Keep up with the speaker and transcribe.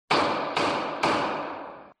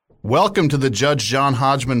Welcome to the Judge John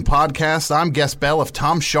Hodgman podcast. I'm guest bailiff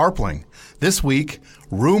Tom Sharpling. This week,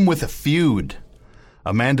 Room with a Feud.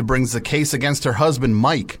 Amanda brings the case against her husband,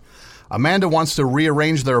 Mike. Amanda wants to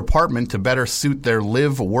rearrange their apartment to better suit their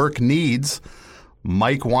live-work needs.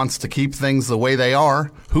 Mike wants to keep things the way they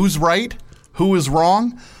are. Who's right? Who is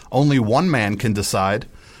wrong? Only one man can decide.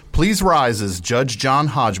 Please rise as Judge John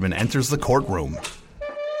Hodgman enters the courtroom.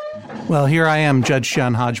 Well, here I am, Judge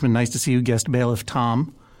John Hodgman. Nice to see you, guest bailiff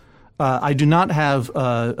Tom. I do not have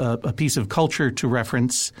a piece of culture to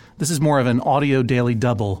reference. This is more of an audio daily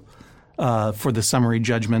double for the summary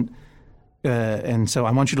judgment. And so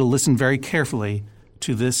I want you to listen very carefully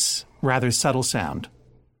to this rather subtle sound.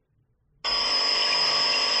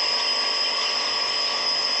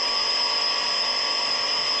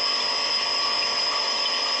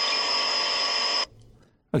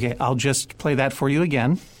 Okay, I'll just play that for you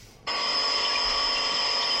again.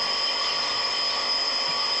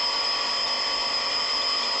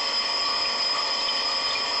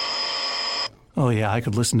 Oh, yeah, I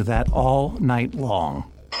could listen to that all night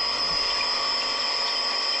long.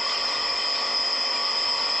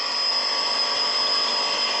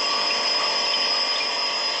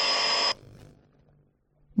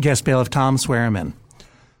 Guest bailiff Tom, swear him in.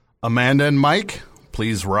 Amanda and Mike,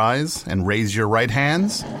 please rise and raise your right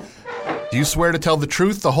hands. Do you swear to tell the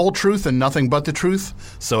truth, the whole truth, and nothing but the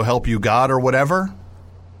truth? So help you God or whatever?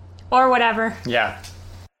 Or whatever. Yeah.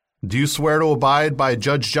 Do you swear to abide by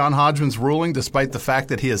Judge John Hodgman's ruling despite the fact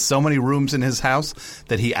that he has so many rooms in his house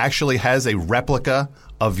that he actually has a replica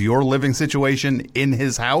of your living situation in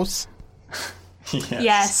his house?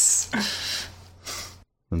 Yes.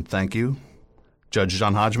 Then thank you. Judge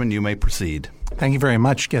John Hodgman, you may proceed. Thank you very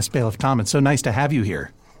much, guest bailiff Tom. It's so nice to have you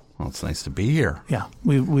here. Well, it's nice to be here. Yeah,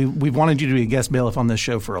 we've wanted you to be a guest bailiff on this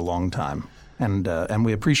show for a long time, and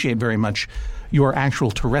we appreciate very much your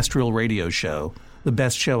actual terrestrial radio show, the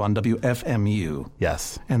best show on WFMU.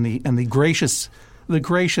 Yes, and the gracious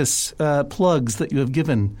plugs that you have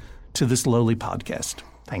given to this lowly podcast.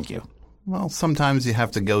 Thank you. Well, sometimes you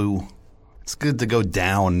have to go. It's good to go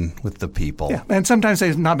down with the people. Yeah, and sometimes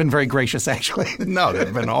they've not been very gracious, actually. No,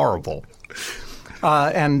 they've been horrible.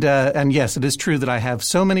 And yes, it is true that I have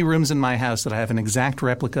so many rooms in my house that I have an exact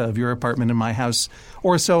replica of your apartment in my house,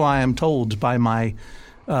 or so I am told by my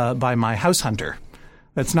house hunter.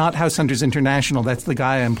 That's not House Hunters International. That's the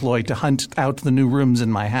guy I employ to hunt out the new rooms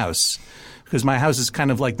in my house, because my house is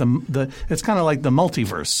kind of like it's kind of like the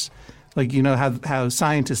multiverse. Like, you know how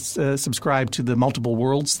scientists subscribe to the multiple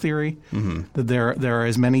worlds theory, that there are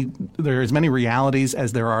as many realities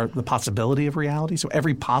as there are the possibility of reality. So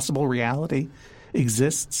every possible reality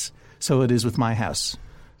exists. So it is with my house.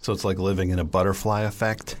 So it's like living in a butterfly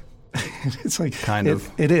effect. It's like kind of.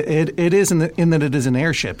 It is in that it is an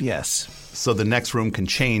airship. Yes. So the next room can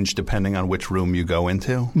change depending on which room you go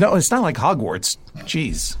into? No, it's not like Hogwarts.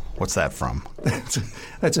 Jeez. What's that from?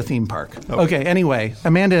 That's a theme park. Okay, anyway,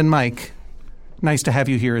 Amanda and Mike, nice to have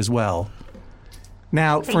you here as well.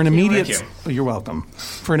 Now, for an immediate you're welcome.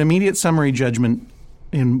 For an immediate summary judgment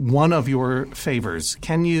in one of your favors,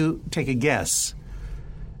 can you take a guess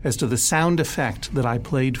as to the sound effect that I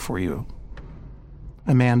played for you?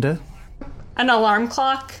 Amanda? An alarm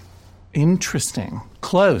clock? Interesting.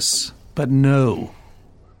 Close, but no.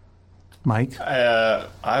 Mike?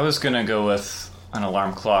 I was going to go with an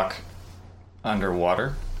alarm clock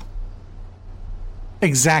underwater.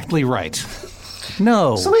 Exactly right.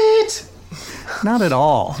 No. Sweet! Not at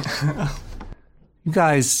all. You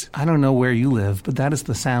guys, I don't know where you live, but that is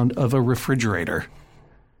the sound of a refrigerator.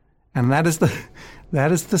 And that is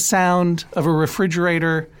the sound of a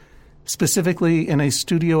refrigerator specifically in a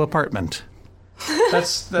studio apartment.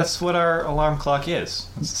 That's what our alarm clock is.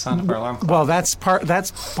 That's the sound of our alarm clock. Well, that's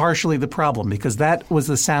partially the problem, because that was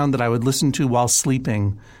the sound that I would listen to while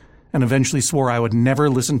sleeping, and eventually swore I would never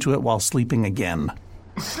listen to it while sleeping again.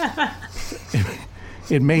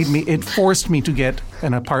 It forced me to get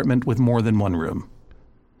an apartment with more than one room.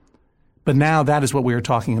 But now that is what we are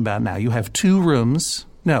talking about now. You have two rooms.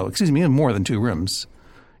 No, excuse me, you have more than two rooms.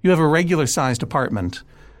 You have a regular-sized apartment,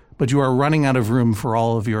 but you are running out of room for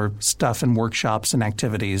all of your stuff and workshops and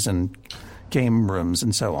activities and game rooms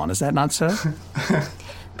and so on. Is that not so?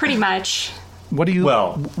 Pretty much. What do you?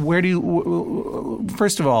 Well, where do you?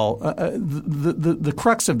 First of all, the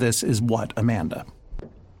crux of this is what, Amanda?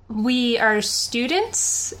 We are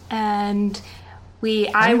students, and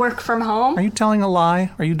I work from home. Are you telling a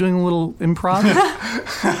lie? Are you doing a little improv?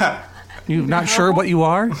 You're not sure what you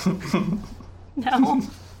are? No.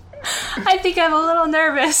 I think I'm a little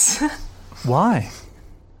nervous. Why?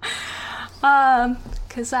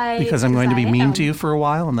 Because I'm going to be mean to you for a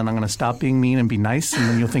while, and then I'm going to stop being mean and be nice, and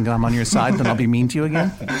then you'll think I'm on your side, then I'll be mean to you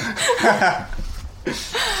again?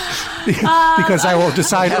 Because I will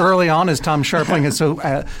decide early on, as Tom Scharpling has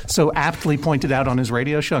so aptly pointed out on his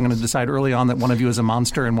radio show, I'm going to decide early on that one of you is a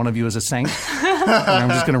monster and one of you is a saint. And I'm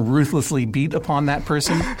just going to ruthlessly beat upon that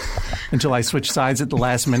person until I switch sides at the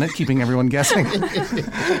last minute, keeping everyone guessing.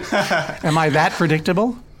 Am I that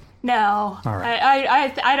predictable? No. All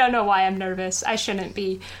right. I don't know why I'm nervous. I shouldn't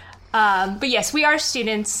be. But yes, we are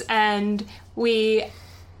students, and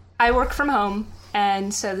I work from home.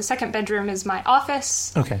 And so the second bedroom is my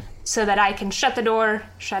office. Okay. So that I can shut the door,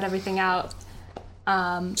 shut everything out.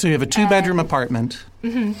 So you have a 2-bedroom apartment.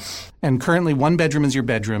 Mm-hmm. And currently one bedroom is your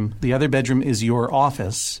bedroom. The other bedroom is your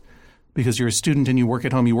office. Because you're a student and you work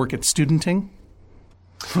at home. You work at studenting?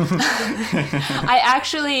 I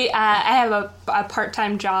actually I have a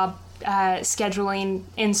part-time job scheduling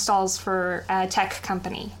installs for a tech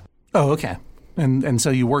company. Oh, okay. And so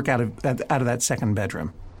you work out of that second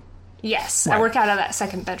bedroom. Yes, right. I work out of that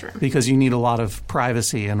second bedroom. Because you need a lot of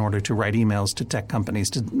privacy in order to write emails to tech companies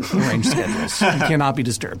to arrange schedules. You cannot be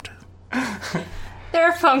disturbed. There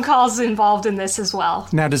are phone calls involved in this as well.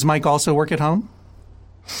 Now, does Mike also work at home?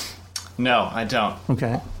 No, I don't.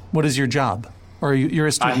 Okay. What is your job? Or you're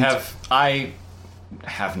a student? I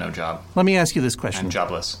have no job. Let me ask you this question. I'm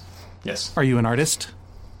jobless. Yes. Are you an artist?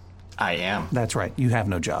 I am. That's right. You have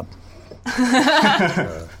no job.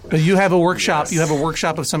 But you have a workshop. Yes. You have a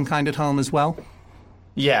workshop of some kind at home as well?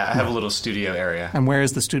 Yeah, I have a little studio area. And where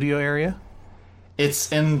is the studio area?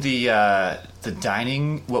 It's in the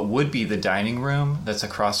dining, what would be the dining room that's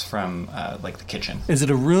across from like the kitchen. Is it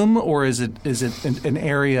a room or is it an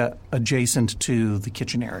area adjacent to the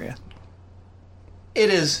kitchen area? It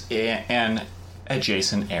is an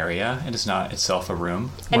adjacent area. It is not itself a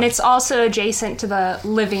room. And it's also adjacent to the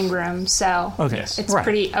living room, so Okay. Yes. it's Right.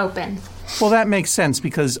 pretty open. Well, that makes sense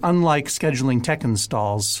because unlike scheduling tech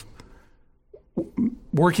installs,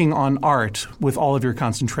 working on art with all of your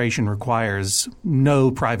concentration requires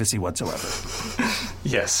no privacy whatsoever.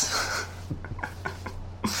 Yes.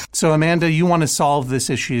 So, Amanda, you want to solve this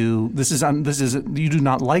issue. This is you do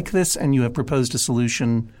not like this, and you have proposed a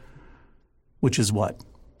solution, which is what?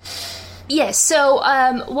 Yes, so,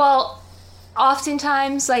 well,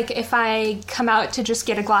 oftentimes, like, if I come out to just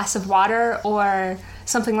get a glass of water or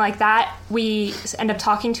something like that, we end up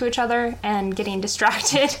talking to each other and getting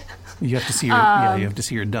distracted. You have to see your you have to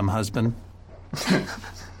see your dumb husband.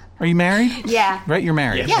 Are you married? Yeah. Right, you're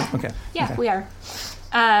married. Yeah. Okay. Yeah, Okay. we are.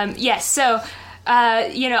 Yes, so,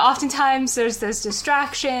 oftentimes there's those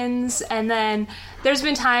distractions, and then there's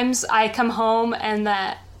been times I come home and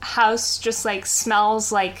the house just, like,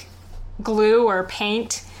 smells like glue or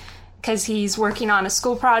paint because he's working on a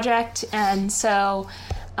school project. And so,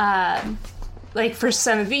 like, for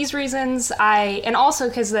some of these reasons, and also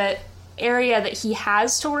because the area that he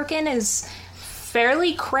has to work in is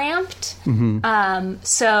fairly cramped. Mm-hmm.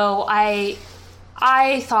 So I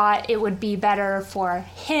thought it would be better for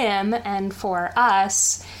him and for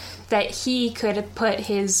us that he could put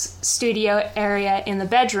his studio area in the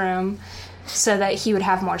bedroom so that he would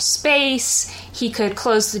have more space. He could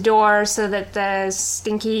close the door so that the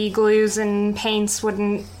stinky glues and paints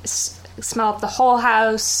wouldn't smell up the whole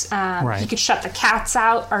house. Right. He could shut the cats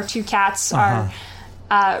out. Our 2 cats are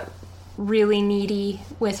really needy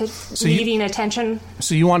with it, needing attention.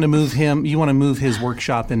 So you want to move him? You want to move his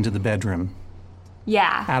workshop into the bedroom?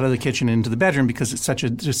 Yeah. Out of the kitchen into the bedroom because it's such a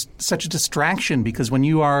distraction. Because when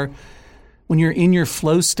you're in your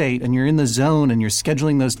flow state and you're in the zone and you're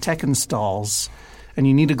scheduling those tech installs and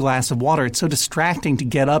you need a glass of water, it's so distracting to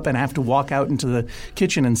get up and have to walk out into the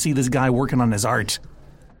kitchen and see this guy working on his art.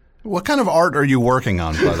 What kind of art are you working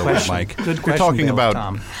on, by the way, Mike? Good You're question, talking Bill, about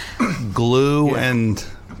Tom. glue and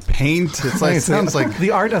paint. It's like sounds like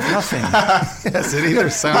the art of nothing. yes, it either The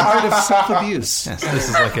sounds. art of self-abuse. Yes, this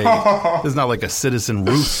is not like a Citizen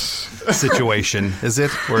Ruth situation, is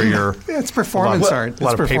it? Where you're It's performance art. a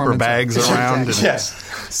lot of paper bags around and Yes.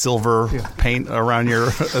 silver paint around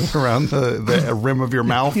the rim of your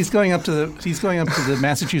mouth. He's going up to the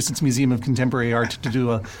Massachusetts Museum of Contemporary Art to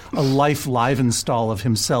do a live install of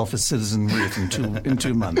himself as Citizen Ruth in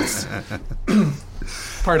 2 months.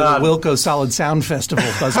 Part of the Wilco Solid Sound Festival,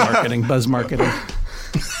 buzz marketing.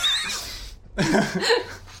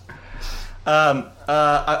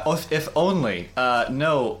 If only.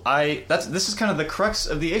 No, this is kind of the crux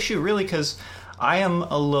of the issue, really, because I am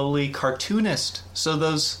a lowly cartoonist. So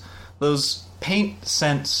those paint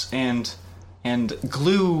scents and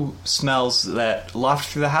glue smells that loft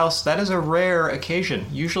through the house, that is a rare occasion.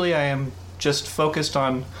 Usually I am just focused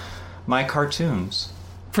on my cartoons.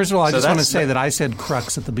 First of all, I So just want to that's say the- that I said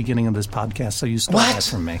crux at the beginning of this podcast, so you stole What? that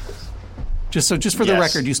from me. Just for the Yes.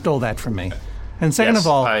 record, you stole that from me. And second Yes,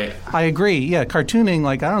 of all, I- I agree. Yeah, cartooning,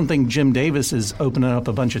 like, I don't think Jim Davis is opening up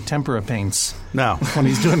a bunch of tempera paints No. when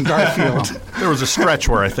he's doing Garfield. There was a stretch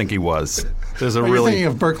where I think he was. There's a You're really thinking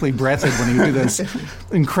of Berkeley Breathed when he would do this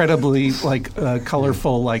incredibly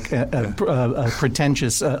colorful,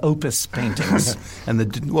 pretentious opus paintings. and the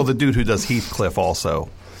dude who does Heathcliff also.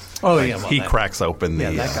 Oh yeah, well, he that- cracks open the.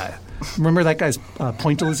 Yeah, that guy. Remember that guy's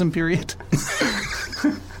pointillism period?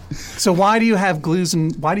 So why do you have glues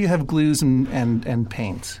and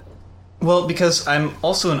paints? Well, because I'm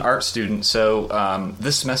also an art student, so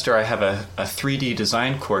this semester I have a 3D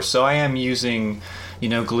design course, so I am using,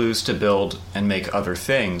 glues to build and make other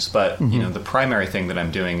things, but, the primary thing that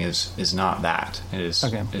I'm doing is not that. It is,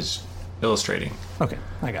 Okay. is illustrating. Okay,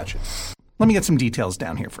 I got you. Let me get some details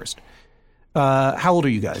down here first. How old are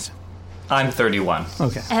you guys? I'm 31.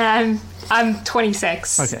 Okay. And I'm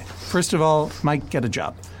 26. Okay. First of all, Mike, get a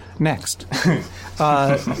job. Next,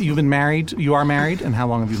 you've been married. You are married, and how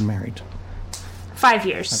long have you been married? 5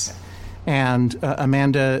 years. And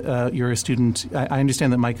Amanda, you're a student. I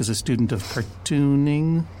understand that Mike is a student of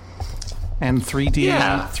cartooning and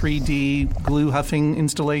 3D glue huffing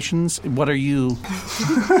installations. What are you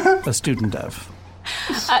a student of?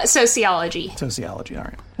 Sociology. Sociology. All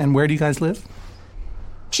right. And where do you guys live?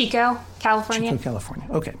 Chico, California. Chico, California.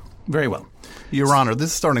 Okay. Very well. Your Honor,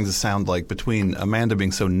 this is starting to sound like between Amanda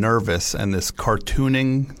being so nervous and this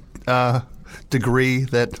cartooning degree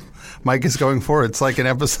that Mike is going for. It's like an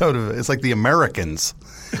episode of. It's like The Americans.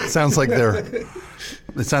 It sounds like It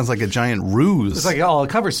sounds like a giant ruse. It's like a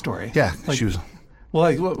cover story. Yeah, Like, she was. well,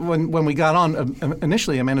 like when we got on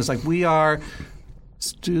initially, Amanda's like, "We are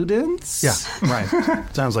students." Yeah. Right.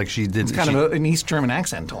 Sounds like she did. It's kind of an East German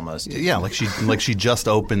accent almost. Yeah, like she just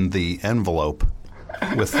opened the envelope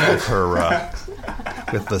with her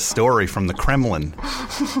with the story from the Kremlin.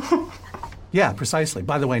 Yeah, precisely.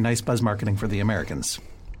 By the way, nice buzz marketing for the Americans.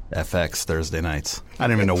 FX Thursday nights. I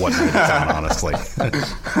don't even know what night it's on, honestly.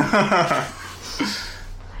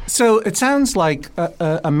 So it sounds like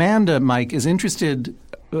Amanda, Mike, is interested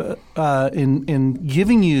in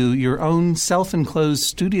giving you your own self-enclosed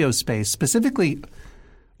studio space, specifically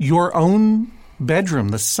your own bedroom,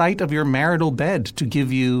 the site of your marital bed, to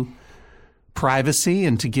give you privacy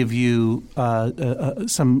and to give you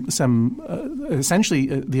some essentially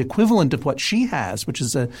the equivalent of what she has, which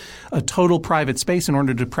is a total private space in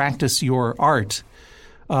order to practice your art.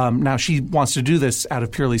 Now, she wants to do this out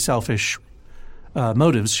of purely selfish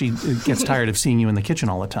motives. She gets tired of seeing you in the kitchen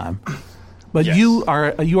all the time. But Yes. you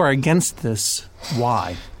are against this.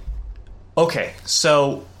 Why? Okay,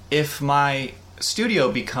 so if my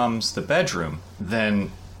studio becomes the bedroom,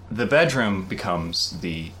 then the bedroom becomes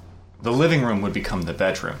the living room would become the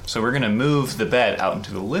bedroom. So we're going to move the bed out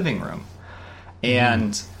into the living room.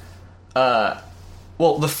 And,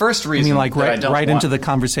 well, the first You reason mean like that I right don't into want- the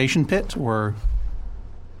conversation pit, or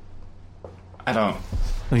I don't...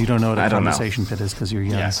 no, you don't know what a I don't know. conversation pit is because you're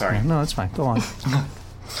young? Yeah, sorry. No, that's fine. Go on.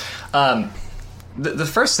 The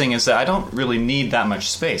first thing is that I don't really need that much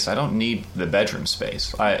space. I don't need the bedroom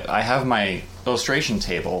space. I have my illustration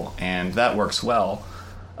table, and that works well.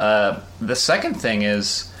 The second thing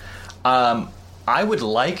is I would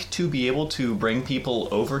like to be able to bring people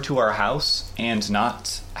over to our house and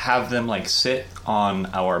not have them like sit on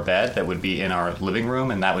our bed that would be in our living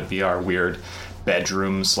room, and that would be our weird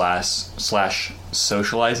bedroom slash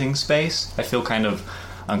socializing space. I feel kind of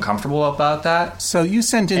uncomfortable about that. So you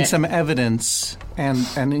sent in some evidence,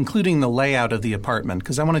 and including the layout of the apartment,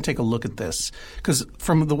 because I want to take a look at this. Because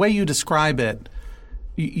from the way you describe it,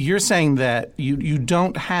 you're saying that you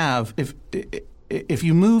don't have if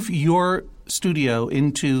you move your studio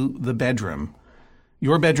into the bedroom,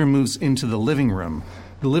 your bedroom moves into the living room.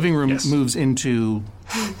 The living room Yes. moves into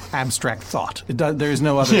abstract thought. There is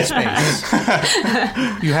no other space.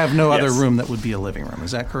 You have no other Yes. room that would be a living room.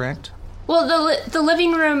 Is that correct? Well, the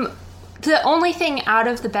living room, the only thing out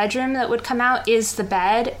of the bedroom that would come out is the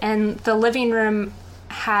bed, and the living room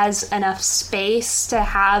has enough space to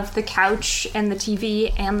have the couch and the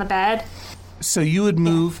TV and the bed. So you would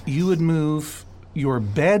move your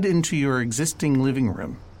bed into your existing living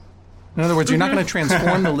room. In other words, you're not going to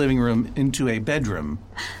transform the living room into a bedroom.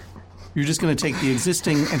 You're just going to take the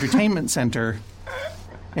existing entertainment center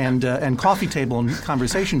and coffee table and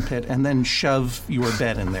conversation pit and then shove your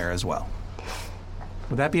bed in there as well.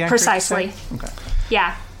 Would that be accurate to say? Precisely. Okay.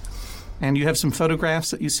 Yeah. And you have some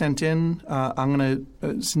photographs that you sent in. I'm going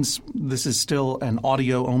to, since this is still an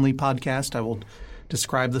audio-only podcast, I will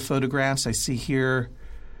describe the photographs. I see here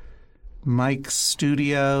Mike's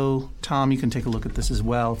studio. Tom, you can take a look at this as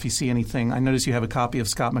well if you see anything. I notice you have a copy of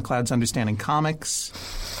Scott McCloud's Understanding Comics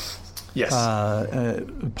Yes.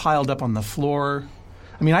 piled up on the floor.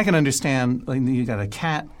 I mean, I can understand. Like, you got a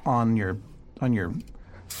cat on your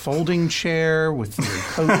folding chair with your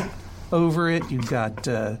coat over it. You've got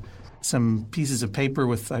some pieces of paper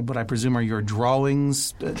with what I presume are your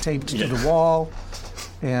drawings taped to the wall,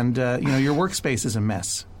 and your workspace is a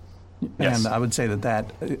mess. Yes. And I would say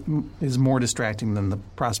that is more distracting than the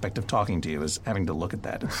prospect of talking to you, is having to look at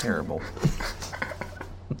that. It's terrible.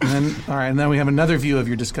 And then we have another view of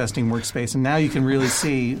your disgusting workspace, and now you can really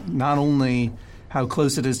see not only how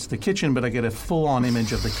close it is to the kitchen, but I get a full-on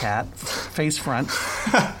image of the cat, face front.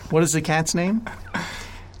 What is the cat's name?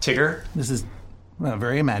 Tigger. This is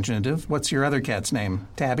very imaginative. What's your other cat's name?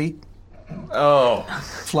 Tabby? Oh.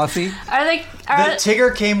 Fluffy? The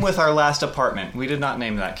Tigger came with our last apartment. We did not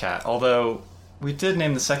name that cat, although we did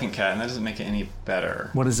name the second cat, and that doesn't make it any better.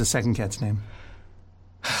 What is the second cat's name?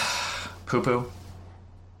 Poo Poo.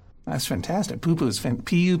 That's fantastic. Poo Poo is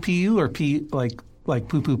P-U-P-U or P like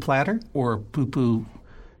Poo Poo Platter or Poo Poo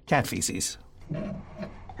Cat Feces?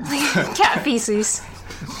 Cat feces.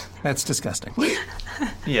 That's disgusting.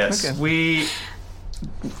 Yes. Okay.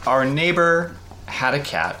 Our neighbor had a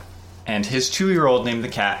cat, and his 2-year-old named the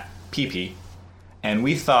cat Pee Pee, and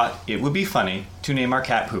we thought it would be funny to name our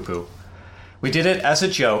cat Poo Poo. We did it as a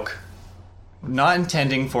joke, not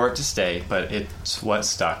intending for it to stay, but it's what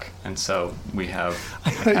stuck, and so we have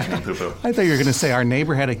a cat named Poo Poo. I thought you were going to say our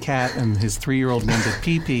neighbor had a cat and his 3-year-old named it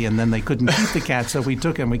Pee Pee, and then they couldn't keep the cat, so we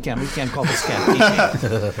took him. We can't call this cat Pee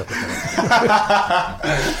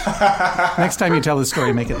Pee. Next time you tell the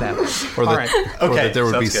story, make it that way. Or All right. that there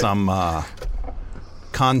would be sounds good. some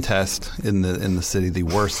contest in the city, the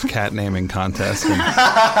worst cat naming contest,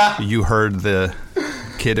 and you heard the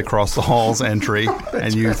kid across the hall's entry,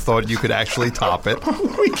 and you thought you could actually top it.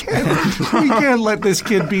 We can't let this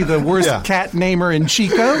kid be the worst cat namer in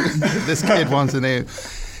Chico. This kid wants a name.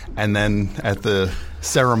 And then at the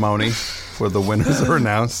ceremony where the winners are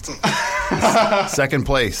announced, second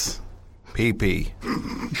place, Pee Pee.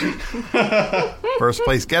 First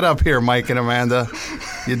place, get up here, Mike and Amanda.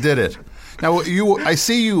 You did it. Now, I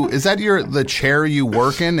see you. Is that the chair you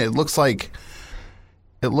work in? It looks like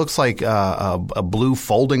a blue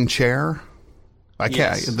folding chair. The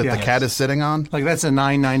cat is sitting on. Like that's a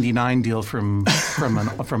 $9.99 deal from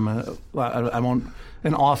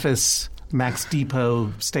an Office Max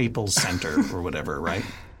Depot Staples Center or whatever, right?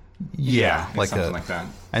 Yeah, something like that.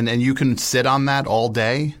 And you can sit on that all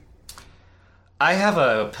day. I have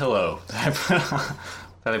a pillow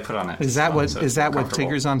that I put on it. Is that what comfortable.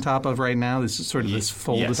 Tigger's on top of right now? This is sort of this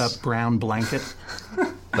folded up brown blanket.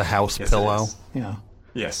 The house pillow. Yeah.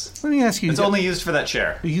 Yes. Let me ask you. It's only used for that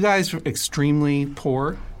chair. Are you guys extremely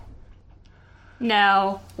poor?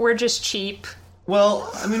 No, we're just cheap.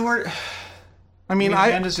 Well, I mean,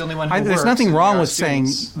 Amanda's the only one who there's works, nothing and wrong we are with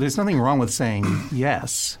students. saying. There's nothing wrong with saying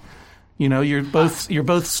yes. You're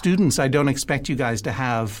both students. I don't expect you guys to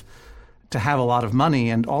have a lot of money,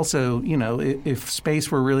 and also, if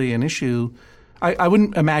space were really an issue, I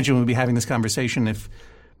wouldn't imagine we'd be having this conversation if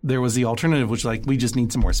there was the alternative, which we just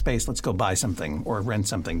need some more space. Let's go buy something or rent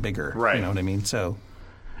something bigger. Right. You know what I mean? So,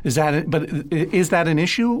 is that an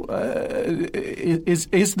issue?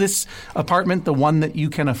 Is this apartment the one that you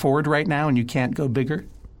can afford right now, and you can't go bigger?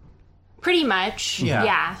 Pretty much.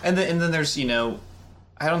 Yeah. And then there's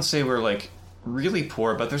I don't say we're really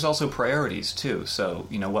poor, but there's also priorities too. So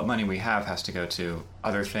what money we have has to go to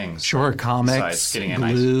other things. Sure, comics, besides getting a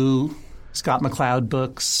glue, Scott McCloud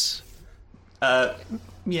books.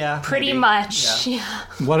 Yeah, Pretty maybe. much. Yeah. Yeah.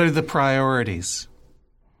 What are the priorities?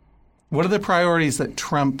 What are the priorities that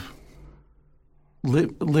trump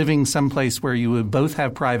living someplace where you would both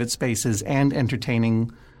have private spaces and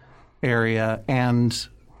entertaining area, and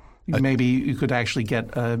maybe you could actually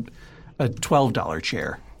get a $12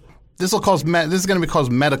 chair? This is going to cause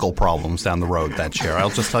medical problems down the road. That chair, I'll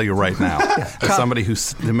just tell you right now, as somebody who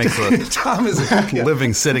makes Tom is a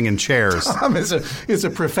living sitting in chairs. Tom is a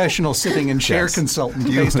professional sitting in chair consultant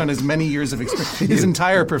based on his many years of experience. His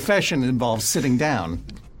entire profession involves sitting down.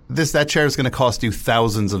 That chair is going to cost you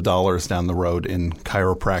thousands of dollars down the road in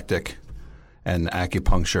chiropractic and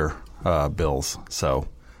acupuncture bills. So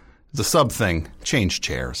it's a sub thing. Change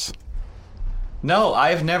chairs. No,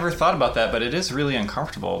 I've never thought about that, but it is really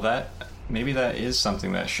uncomfortable. Maybe that is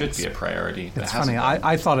something that should be a priority. It's funny.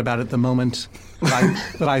 I thought about it the moment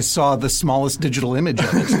that I saw the smallest digital image of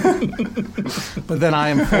it. But then I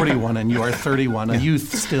am 41 and you are 31, a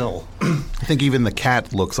youth still. I think even the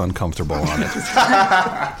cat looks uncomfortable on it.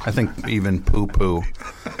 I think even Poo Poo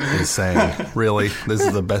is saying, really, this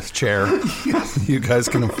is the best chair you guys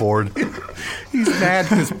can afford. He's mad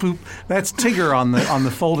because that's Tigger on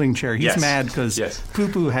the folding chair. He's mad because Poo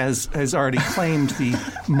Poo has already claimed the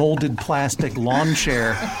molded plastic lawn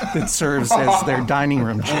chair that serves as their dining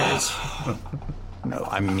room chairs. No,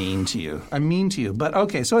 I'm mean to you. I'm mean to you. But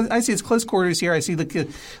okay, so I see it's close quarters here. I see the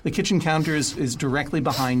kitchen counter is directly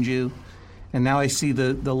behind you. And now I see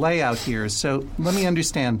the layout here. So let me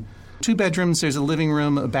understand. 2 bedrooms, there's a living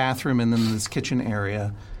room, a bathroom, and then this kitchen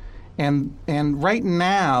area. And right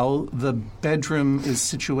now the bedroom is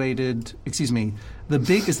situated, is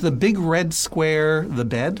the big red square the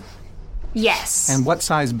bed? Yes. And what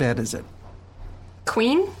size bed is it?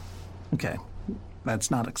 Queen? Okay.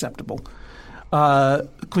 That's not acceptable.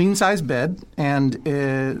 Queen size bed, and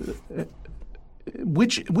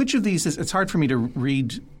which of these is? It's hard for me to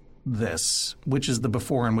read this. Which is the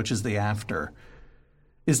before and which is the after?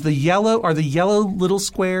 Are the yellow little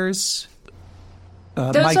squares?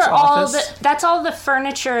 Those Mike's are all office? that's all the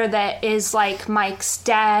furniture that is like Mike's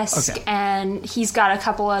desk, and he's got a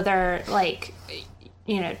couple other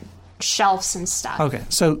shelves and stuff. Okay,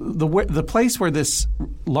 so the place where this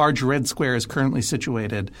large red square is currently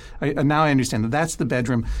situated, now I understand that's the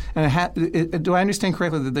bedroom. And do I understand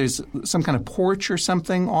correctly that there's some kind of porch or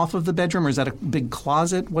something off of the bedroom, or is that a big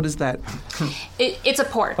closet? What is that? It's a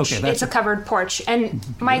porch. Okay, it's a covered porch, and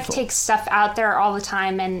beautiful. Mike takes stuff out there all the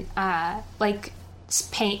time, and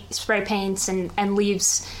spray paints and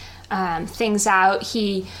leaves things out.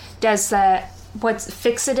 He does what's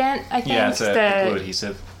Fixodent, I think. Yeah, it's a glue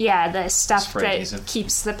adhesive. Yeah, the stuff spray that adhesive.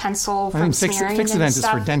 Keeps the pencil from smearing and Fixodent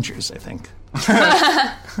stuff. is for dentures, I think.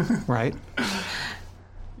 Right?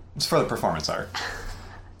 It's for the performance art.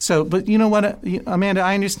 So, but you know what, Amanda,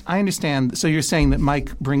 I understand. So you're saying that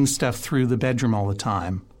Mike brings stuff through the bedroom all the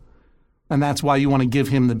time, and that's why you want to give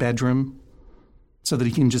him the bedroom so that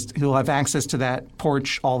he'll have access to that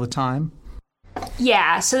porch all the time?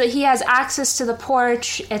 Yeah, so that he has access to the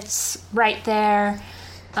porch. It's right there.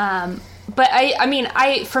 But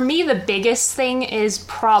for me, the biggest thing is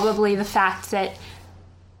probably the fact that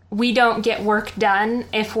we don't get work done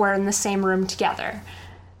if we're in the same room together.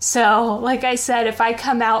 So, like I said, if I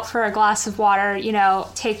come out for a glass of water,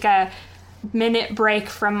 take a minute break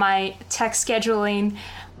from my tech scheduling,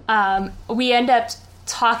 we end up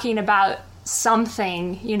talking about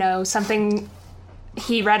something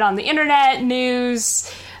he read on the internet,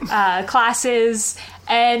 news, classes,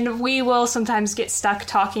 and we will sometimes get stuck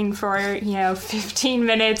talking for, 15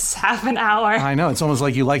 minutes, half an hour. I know. It's almost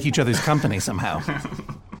like you like each other's company somehow.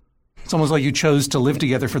 It's almost like you chose to live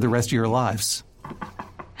together for the rest of your lives.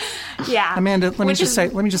 Yeah. Amanda, let me just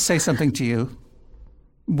say something to you.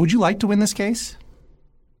 Would you like to win this case?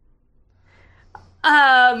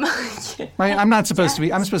 Right? I'm not supposed to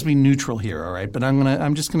be. I'm supposed to be neutral here, all right? But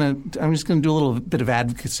I'm just gonna do a little bit of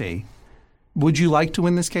advocacy. Would you like to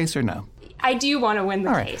win this case or no? I do want to win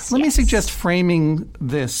the case. Let me suggest framing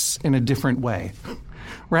this in a different way.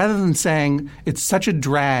 Rather than saying it's such a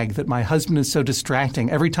drag that my husband is so distracting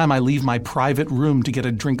every time I leave my private room to get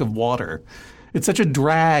a drink of water. It's such a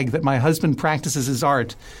drag that my husband practices his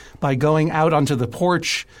art by going out onto the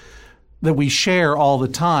porch that we share all the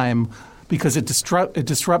time, because it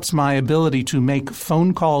disrupts my ability to make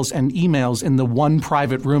phone calls and emails in the one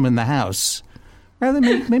private room in the house. Rather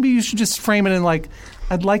than maybe you should just frame it in like,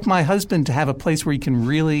 I'd like my husband to have a place where he can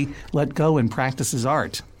really let go and practice his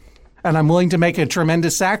art. And I'm willing to make a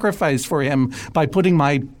tremendous sacrifice for him by putting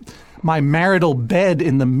my marital bed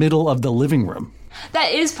in the middle of the living room.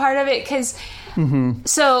 That is part of it, because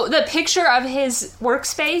so the picture of his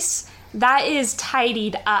workspace, that is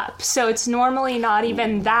tidied up. So it's normally not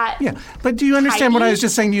even that. Yeah. But do you understand what I was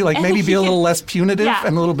just saying to you? Like maybe be a little less punitive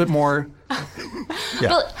and a little bit more.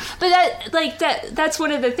 Yeah. But that's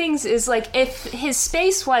one of the things is like if his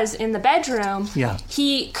space was in the bedroom,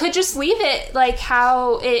 he could just leave it like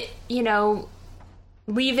how it,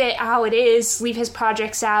 leave it how it is, leave his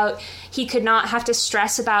projects out. He could not have to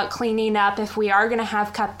stress about cleaning up if we are going to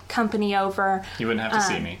have company over. You wouldn't have to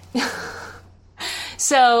see me.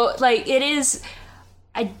 So,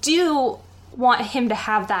 I do want him to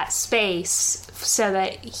have that space so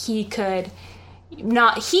that he could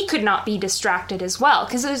not be distracted as well.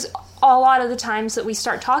 Because there's a lot of the times that we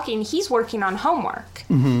start talking, he's working on homework.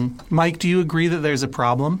 Mm-hmm. Mike, do you agree that there's a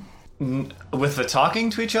problem? With the talking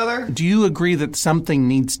to each other? Do you agree that something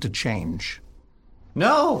needs to change?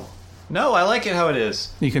 No. No, I like it how it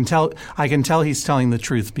is. You can tell. I can tell he's telling the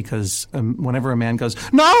truth because whenever a man goes,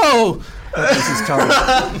 "No," he's telling.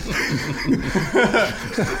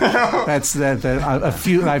 That's that. A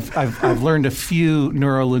few. I've learned a few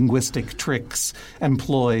neurolinguistic tricks and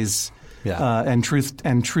ploys. Yeah. And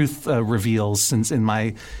truth reveals since in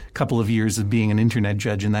my couple of years of being an internet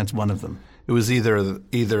judge, and that's one of them. It was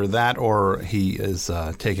either that or he is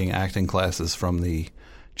taking acting classes from the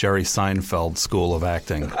Jerry Seinfeld School of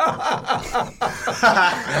Acting.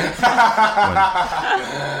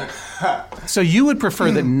 So you would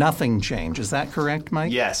prefer that nothing change. Is that correct,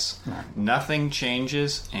 Mike? Yes. Nothing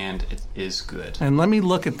changes, and it is good. And let me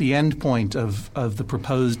look at the end point of the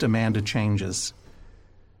proposed Amanda changes.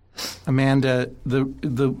 Amanda, the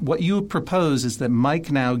what you propose is that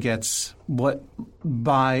Mike now gets what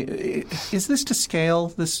by is this to scale,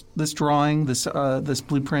 this drawing, this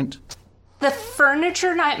blueprint? The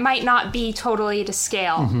furniture might not be totally to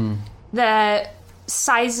scale. Mm-hmm. The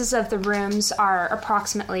sizes of the rooms are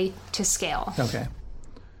approximately to scale. Okay.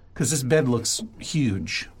 Because this bed looks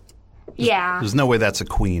huge. Yeah. There's no way that's a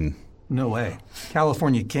queen. No way.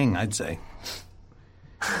 California king, I'd say.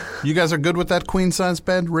 You guys are good with that queen-size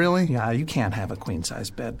bed, really? Yeah, you can't have a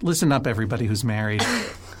queen-size bed. Listen up, everybody who's married.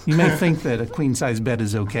 You may think that a queen-size bed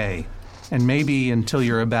is okay, and maybe until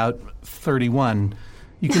you're about 31,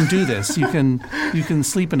 you can do this. You can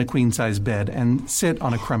sleep in a queen-size bed and sit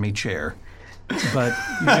on a crummy chair. But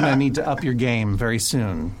you're going to need to up your game very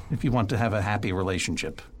soon if you want to have a happy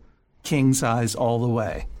relationship. King size all the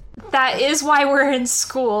way. That is why we're in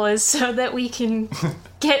school, is so that we can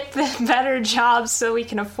get the better jobs so we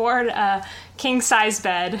can afford a king-size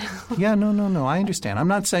bed. Yeah, no. I understand. I'm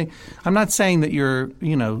not saying that you're,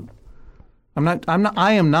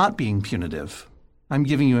 I am not being punitive. I'm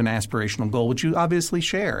giving you an aspirational goal, which you obviously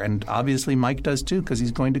share, and obviously Mike does too, because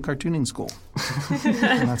he's going to cartooning school.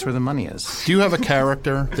 And that's where the money is. Do you have a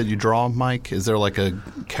character that you draw, Mike? Is there like a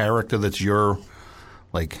character that's your,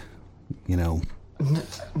 Not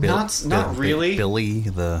really. Billy,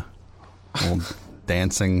 the old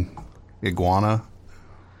dancing iguana,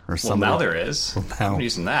 or Well, something? now there is. Well, now- I'm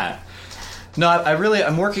using that. No,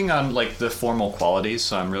 I'm working on the formal qualities,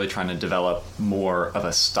 so I'm really trying to develop more of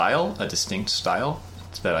a style, a distinct style,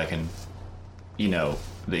 so that I can,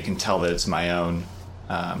 they can tell that it's my own,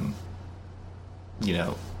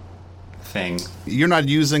 thing. You're not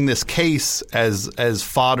using this case as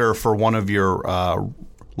fodder for one of your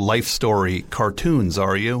life story cartoons,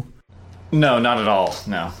 are you? No, not at all.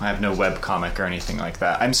 No, I have no webcomic or anything like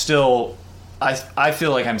that. I'm still, I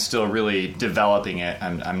feel like I'm still really developing it.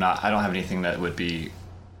 I'm not. I don't have anything that would be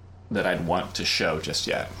that I'd want to show just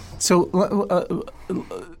yet. So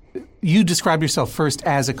you describe yourself first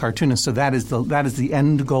as a cartoonist. So that is the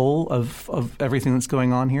end goal of everything that's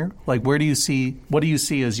going on here. Like, what do you see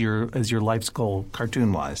as your life's goal,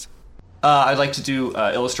 cartoon wise? I'd like to do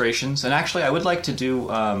illustrations, and actually, I would like to do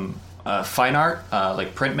fine art,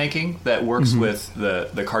 like printmaking, that works with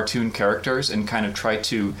the cartoon characters, and kind of try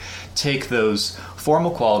to take those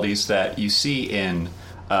formal qualities that you see in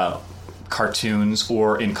cartoons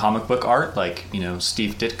or in comic book art, like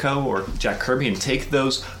Steve Ditko or Jack Kirby, and take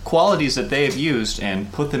those qualities that they have used and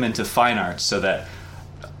put them into fine art, so that,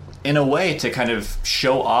 in a way, to kind of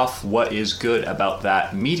show off what is good about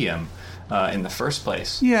that medium. In the first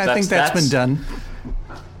place. Yeah, I think that's been done.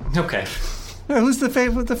 Okay. Who's the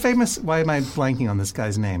famous? Why am I blanking on this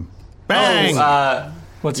guy's name? Bang!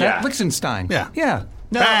 What's that? Lichtenstein. Yeah.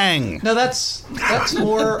 No, Bang! No, that's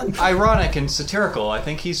more ironic and satirical. I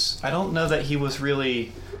think I don't know that he was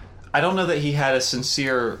really. I don't know that he had a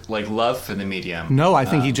sincere love for the medium. No, I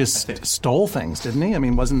think he just stole things, didn't he? I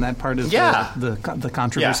mean, wasn't that part of the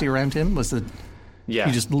controversy around him? Was that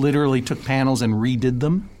he just literally took panels and redid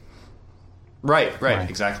them? Right,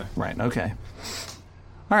 exactly. Right, okay.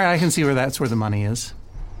 All right, I can see that's where the money is.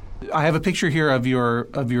 I have a picture here of your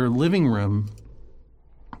living room,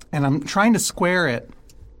 and I'm trying to square it.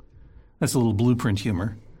 That's a little blueprint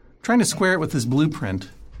humor. I'm trying to square it with this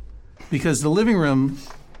blueprint, because the living room,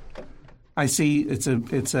 I see it's a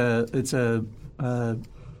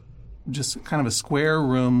just kind of a square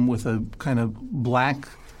room with a kind of black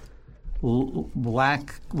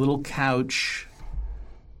little couch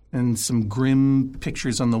and some grim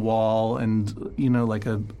pictures on the wall, and like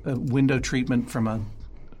a window treatment from a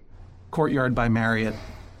Courtyard by Marriott,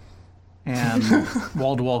 and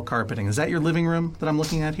wall-to-wall carpeting. Is that your living room that I'm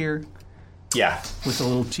looking at here? Yeah. With a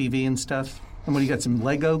little TV and stuff? And what, you got some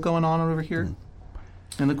Lego going on over here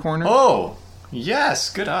in the corner? Oh, yes,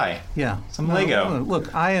 good eye. Yeah. Some Lego.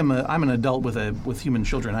 Look, I'm an adult with human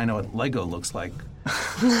children. I know what Lego looks like.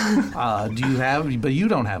 Do you have? But you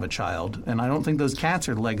don't have a child, and I don't think those cats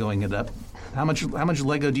are Legoing it up. How much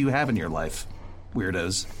Lego do you have in your life,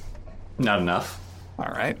 weirdos? Not enough. All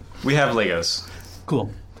right. We have Legos.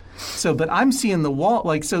 Cool. So, but I'm seeing the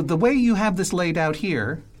wall, so the way you have this laid out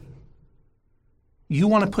here, you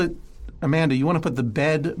want to put, Amanda, you want to put the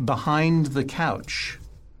bed behind the couch.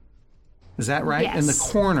 Is that right? Yes. In the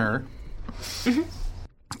corner,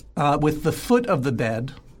 with the foot of the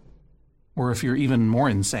bed, or if you're even more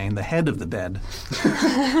insane, the head of the bed,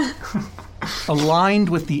 aligned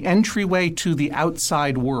with the entryway to the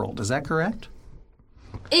outside world. Is that correct?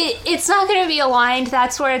 It's not going to be aligned.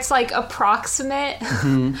 That's where it's like approximate.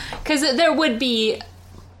 Because there would be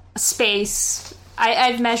space.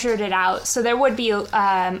 I've measured it out. So there would be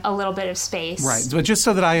a little bit of space. Right. But just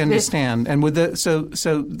so that I understand, and with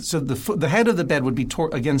the head of the bed would be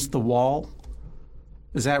against the wall.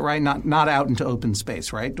 Is that right? Not out into open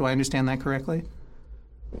space, right? Do I understand that correctly?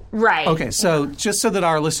 Right. Okay, so just so that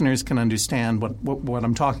our listeners can understand what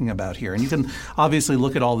I'm talking about here, and you can obviously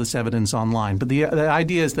look at all this evidence online, but the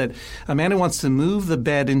idea is that Amanda wants to move the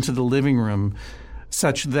bed into the living room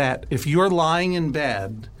such that if you're lying in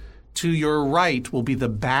bed, to your right will be the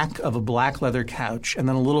back of a black leather couch, and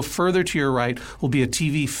then a little further to your right will be a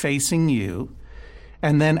TV facing you,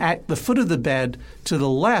 and then at the foot of the bed to the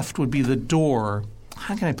left would be the door.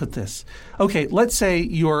 How can I put this? Okay, let's say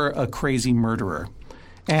you're a crazy murderer.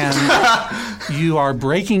 And you are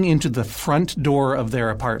breaking into the front door of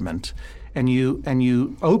their apartment, and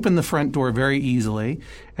you open the front door very easily,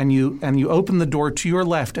 and you open the door to your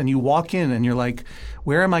left, and you walk in, and you're like,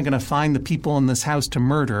 where am I going to find the people in this house to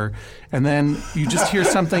murder? And then you just hear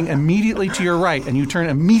something immediately to your right, and you turn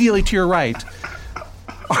immediately to your right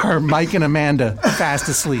are Mike and Amanda fast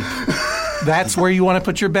asleep. That's where you want to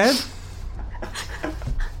put your bed?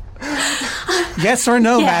 Yes or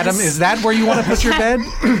no, yes. Madam? Is that where you want to put your bed?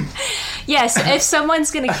 Yes. If someone's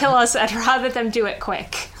going to kill us, I'd rather them do it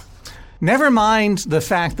quick. Never mind the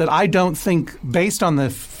fact that I don't think, based on the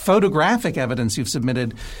photographic evidence you've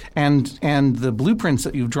submitted and the blueprints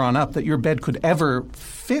that you've drawn up, that your bed could ever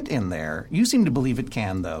fit in there. You seem to believe it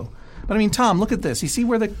can, though. But I mean, Tom, look at this. You see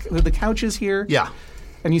where the couch is here? Yeah.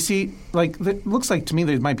 And you see, it looks like to me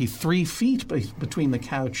there might be 3 feet between the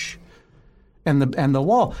couch and the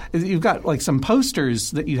wall. You've got some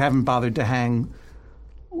posters that you haven't bothered to hang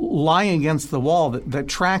lying against the wall that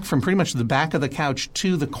track from pretty much the back of the couch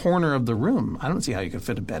to the corner of the room. I don't see how you could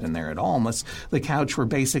fit a bed in there at all unless the couch were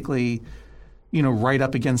basically, right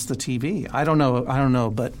up against the TV. I don't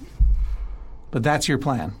know, but that's your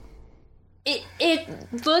plan.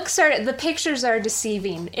 It looks the pictures are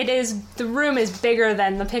deceiving. The room is bigger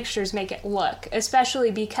than the pictures make it look,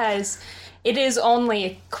 especially because it is only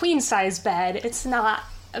a queen-size bed. It's not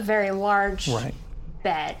a very large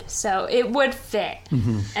bed, so it would fit.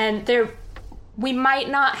 Mm-hmm. And we might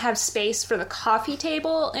not have space for the coffee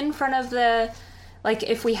table in front of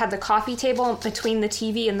if we had the coffee table between the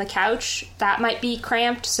TV and the couch, that might be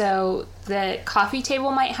cramped, so the coffee table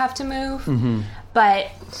might have to move. Mm-hmm. But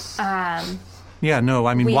yeah, no,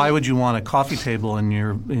 I mean, why would you want a coffee table in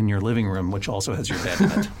your living room, which also has your bed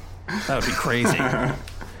in it? That would be crazy.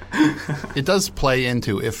 It does play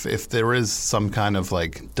into if there is some kind of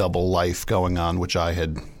double life going on, which I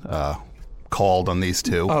had called on these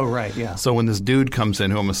two. Oh, right, yeah. So when this dude comes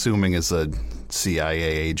in, who I'm assuming is a CIA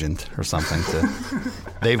agent or something,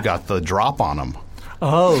 they've got the drop on him.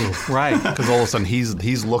 Oh, right. Because all of a sudden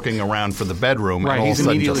he's looking around for the bedroom, right, and all he's of a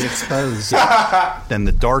sudden immediately exposed. Then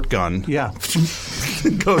the dart gun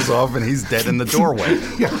goes off, and he's dead in the doorway.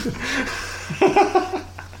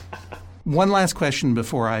 One last question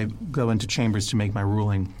before I go into chambers to make my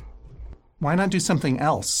ruling. Why not do something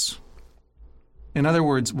else? In other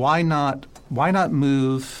words, why not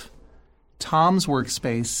move Tom's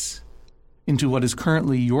workspace into what is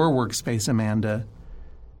currently your workspace, Amanda,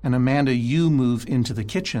 and Amanda, you move into the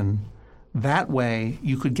kitchen. That way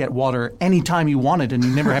you could get water anytime you wanted and you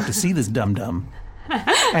never have to see this dum-dum.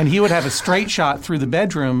 And he would have a straight shot through the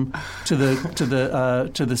bedroom to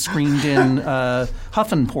the screened-in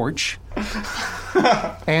Huffin porch,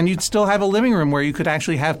 and you'd still have a living room where you could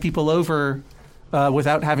actually have people over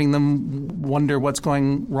without having them wonder what's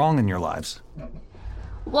going wrong in your lives.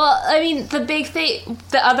 Well, I mean,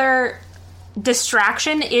 the other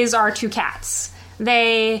distraction is our 2 cats.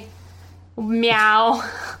 They meow.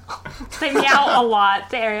 They meow a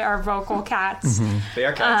lot. They are vocal cats. Mm-hmm. They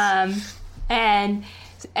are cats. And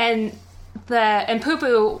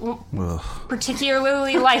Poo-Poo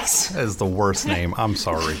particularly likes... That is the worst name. I'm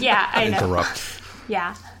sorry. Yeah, I know. Interrupt.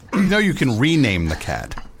 Yeah. You can rename the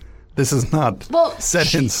cat. This is not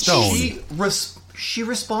set in stone. she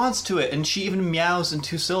responds to it, and she even meows in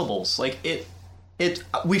 2 syllables. Like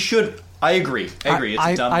we should. I agree. It's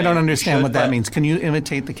a dumb I don't name. understand what that means. Can you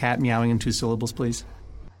imitate the cat meowing in 2 syllables, please?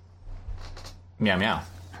 Meow meow.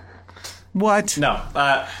 What? No.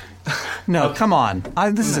 No, come on.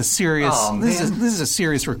 This is a serious. This is a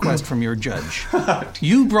serious request from your judge.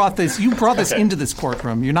 You brought this into this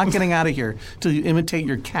courtroom. You're not getting out of here till you imitate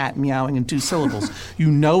your cat meowing in 2 syllables.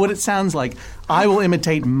 You know what it sounds like. I will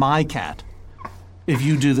imitate my cat if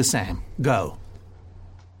you do the same. Go.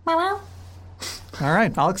 Meow. All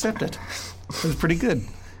right, I'll accept it. It was pretty good.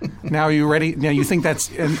 Now, are you ready? Now, you think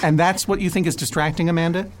that's and that's what you think is distracting,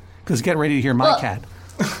 Amanda? Because get ready to hear my cat.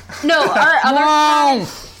 No, our other cat.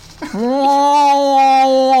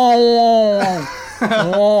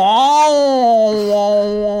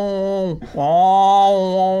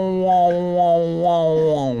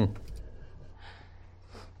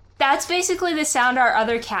 That's basically the sound our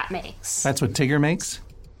other cat makes. That's what Tigger makes?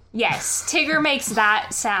 Yes, Tigger makes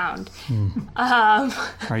that sound.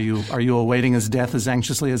 Are you awaiting his death as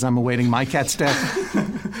anxiously as I'm awaiting my cat's death?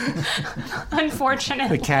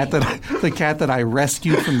 Unfortunately. The cat that I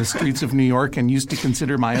rescued from the streets of New York and used to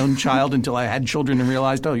consider my own child until I had children and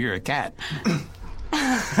realized, oh, you're a cat.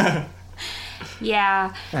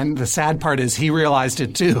 Yeah. And the sad part is he realized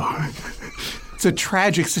it too. It's a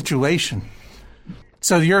tragic situation.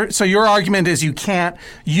 So your argument is you can't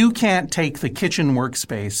take the kitchen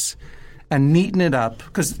workspace and neaten it up,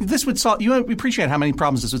 because this would solve. You appreciate how many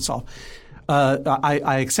problems this would solve.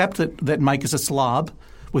 I accept that Mike is a slob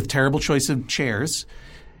with terrible choice of chairs.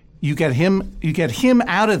 You get him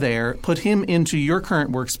out of there, put him into your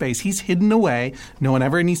current workspace. He's hidden away. No one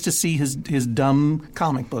ever needs to see his dumb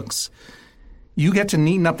comic books. You get to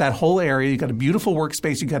neaten up that whole area. You got a beautiful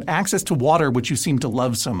workspace. You got access to water, which you seem to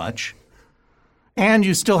love so much. And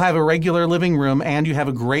you still have a regular living room, and you have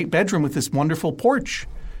a great bedroom with this wonderful porch.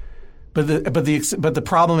 But the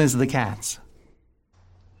problem is the cats.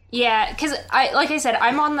 Yeah, because like I said,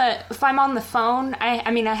 if I'm on the phone,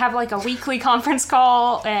 I mean I have like a weekly conference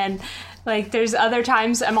call, and like there's other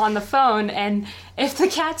times I'm on the phone, and if the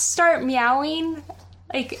cats start meowing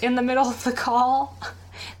like in the middle of the call,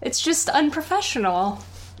 it's just unprofessional.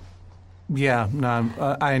 Yeah,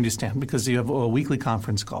 no, I understand, because you have a weekly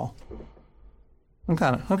conference call.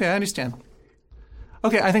 Okay, I understand.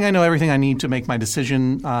 Okay, I think I know everything I need to make my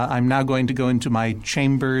decision. I'm now going to go into my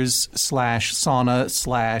chambers /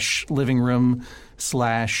 sauna / living room /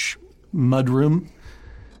 mudroom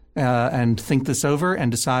and think this over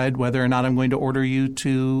and decide whether or not I'm going to order you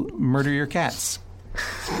to murder your cats.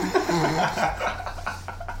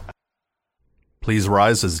 Please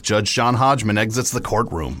rise as Judge John Hodgman exits the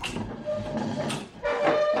courtroom.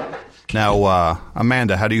 Now,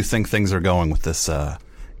 Amanda, how do you think things are going with this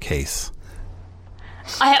case?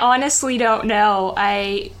 I honestly don't know.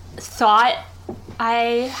 I thought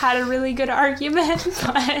I had a really good argument,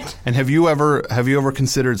 but... And have you ever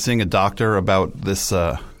considered seeing a doctor about this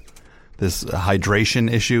this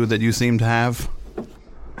hydration issue that you seem to have?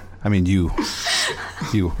 I mean,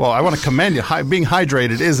 well, I want to commend you. Being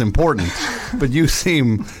hydrated is important, but you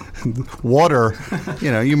seem water.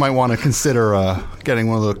 You might want to consider getting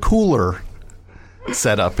one of the cooler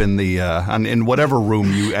set up in the in whatever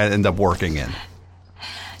room you end up working in.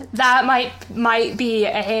 That might be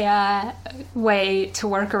a way to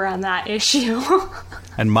work around that issue.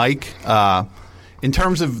 And Mike, in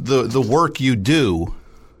terms of the work you do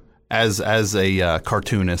as a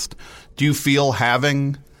cartoonist, do you feel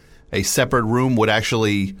having a separate room would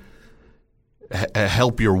actually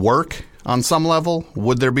help your work on some level?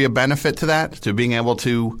 Would there be a benefit to that, to being able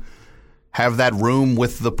to have that room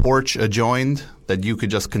with the porch adjoined that you could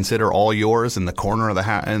just consider all yours in the corner of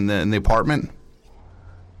the in the apartment?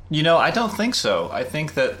 I don't think so. I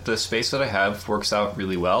think that the space that I have works out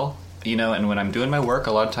really well. And when I'm doing my work,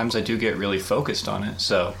 a lot of times I do get really focused on it.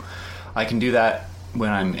 So I can do that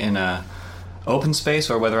when I'm in a open space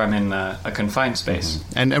or whether I'm in a confined space.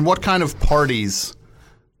 Mm-hmm. And what kind of parties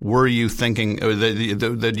were you thinking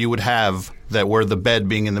that you would have that were the bed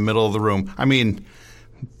being in the middle of the room? I mean,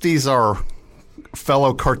 these are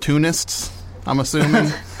fellow cartoonists, I'm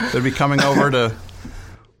assuming. They'd be coming over to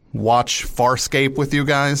watch Farscape with you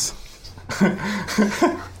guys? No,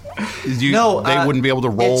 they wouldn't be able to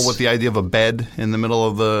roll with the idea of a bed in the middle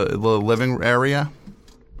of the living area?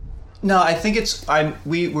 No, I think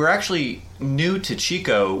we're actually new to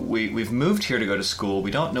Chico. We've moved here to go to school. We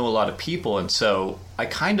don't know a lot of people, and so I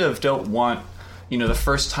kind of don't want, the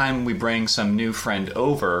first time we bring some new friend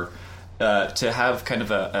over to have kind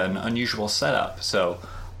of an unusual setup. So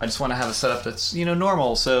I just want to have a setup that's,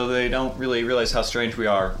 normal, so they don't really realize how strange we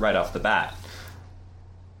are right off the bat.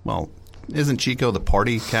 Well, isn't Chico the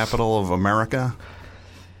party capital of America?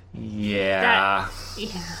 Yeah.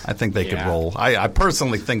 I think they could roll. I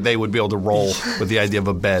personally think they would be able to roll with the idea of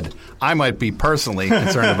a bed. I might be personally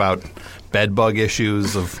concerned about bed bug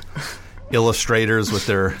issues of illustrators with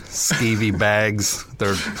their skeevy bags,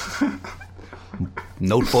 their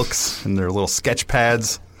notebooks, and their little sketch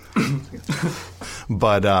pads.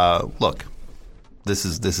 But look, this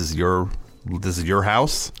is your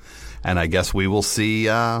house, and I guess we will see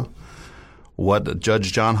what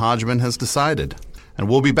Judge John Hodgman has decided. And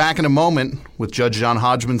we'll be back in a moment with Judge John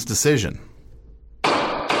Hodgman's decision.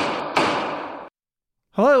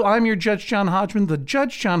 Hello, I'm your Judge John Hodgman. The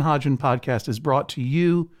Judge John Hodgman podcast is brought to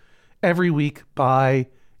you every week by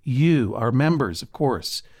you, our members, of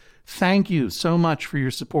course. Thank you so much for your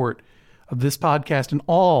support of this podcast and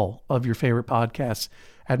all of your favorite podcasts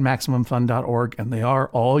at MaximumFun.org, and they are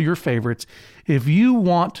all your favorites. If you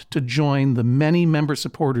want to join the many member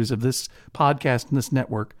supporters of this podcast and this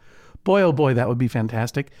network, boy, oh boy, that would be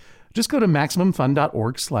fantastic. Just go to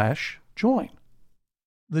MaximumFun.org/join.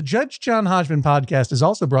 The Judge John Hodgman podcast is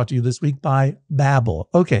also brought to you this week by Babbel.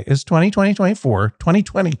 Okay, it's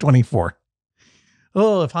 2020-24.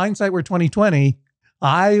 Oh, if hindsight were 2020,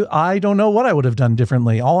 I don't know what I would have done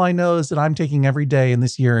differently. All I know is that I'm taking every day in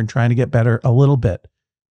this year and trying to get better a little bit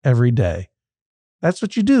every day. That's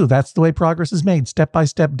what you do. That's the way progress is made, step by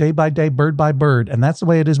step, day by day, bird by bird. And that's the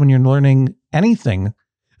way it is when you're learning anything,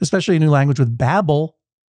 especially a new language with Babbel.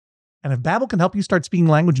 And if Babbel can help you start speaking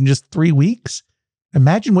language in just 3 weeks,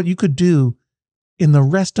 imagine what you could do in the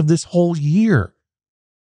rest of this whole year.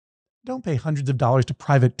 Don't pay hundreds of dollars to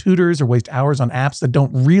private tutors or waste hours on apps that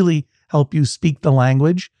don't really help you speak the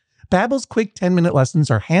language. Babbel's quick 10-minute lessons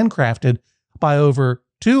are handcrafted by over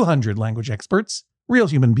 200 language experts, real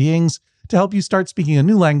human beings, to help you start speaking a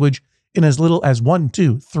new language in as little as 1,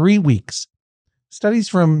 2, 3 weeks. Studies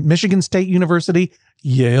from Michigan State University,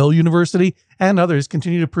 Yale University, and others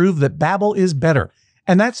continue to prove that Babbel is better.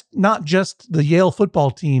 And that's not just the Yale football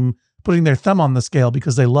team putting their thumb on the scale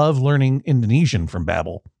because they love learning Indonesian from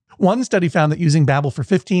Babbel. One study found that using Babbel for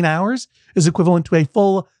 15 hours is equivalent to a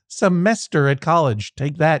full semester at college.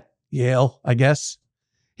 Take that, Yale, I guess.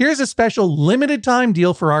 Here's a special limited time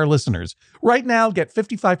deal for our listeners. Right now, get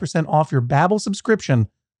 55% off your Babbel subscription,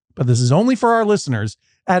 but this is only for our listeners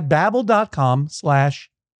at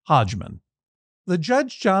babbel.com/Hodgman. The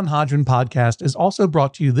Judge John Hodgman podcast is also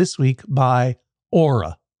brought to you this week by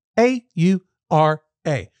Aura.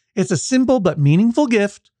 A-U-R-A. It's a simple but meaningful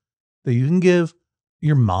gift that you can give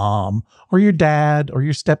your mom or your dad or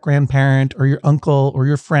your step-grandparent or your uncle or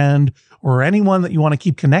your friend or anyone that you want to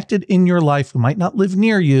keep connected in your life who might not live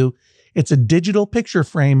near you. It's a digital picture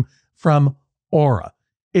frame from Aura.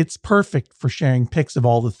 It's perfect for sharing pics of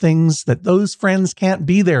all the things that those friends can't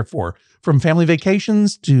be there for, from family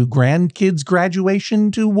vacations to grandkids' graduation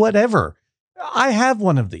to whatever. I have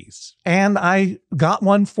one of these, and I got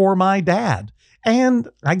one for my dad, and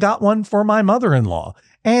I got one for my mother-in-law,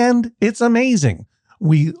 and it's amazing.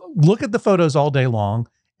 We look at the photos all day long,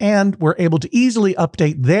 and we're able to easily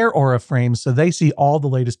update their Aura frames so they see all the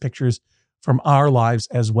latest pictures from our lives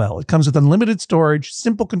as well. It comes with unlimited storage,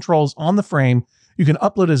 simple controls on the frame. You can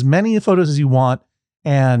upload as many photos as you want,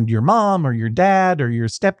 and your mom or your dad or your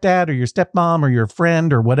stepdad or your stepmom or your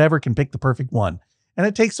friend or whatever can pick the perfect one. And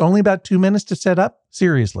it takes only about 2 minutes to set up.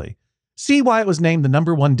 Seriously. See why it was named the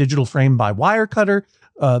 #1 digital frame by Wirecutter,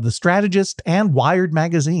 The Strategist, and Wired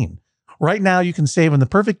Magazine. Right now, you can save on the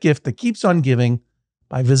perfect gift that keeps on giving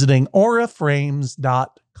by visiting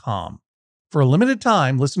auraframes.com. For a limited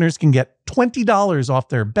time, listeners can get $20 off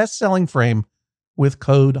their best-selling frame with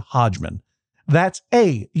code Hodgman. That's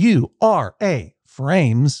A-U-R-A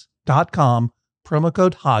frames.com, promo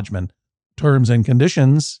code Hodgman. Terms and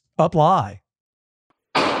conditions apply.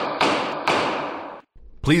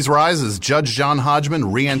 Please rise as Judge John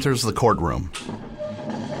Hodgman re-enters the courtroom.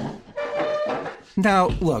 Now,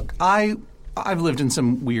 look, I've lived in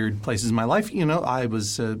some weird places in my life. You know, I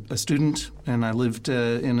was a student, and I lived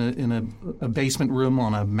in a basement room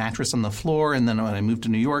on a mattress on the floor. And then when I moved to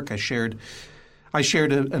New York, I shared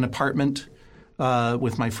an apartment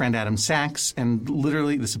with my friend Adam Sachs. And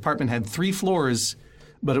literally, this apartment had 3 floors,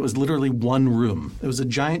 but it was literally one room. It was a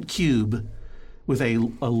giant cube with a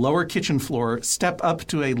lower kitchen floor, step up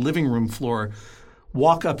to a living room floor,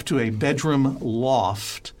 walk up to a bedroom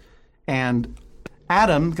loft, and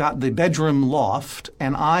Adam got the bedroom loft,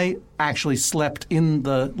 and I actually slept in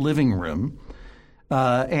the living room,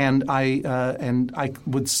 and I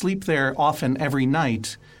would sleep there often every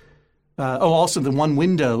night. Also, the one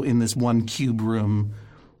window in this one cube room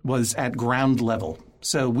was at ground level,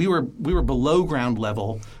 So we were below ground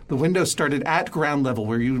level. The window started at ground level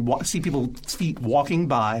where you would see people's feet walking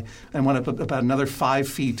by and went up about another 5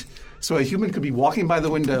 feet. So a human could be walking by the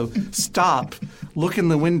window, stop, look in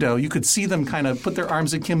the window. You could see them kind of put their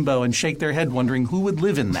arms akimbo and shake their head wondering who would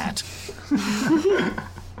live in that.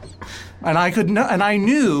 And I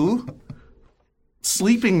knew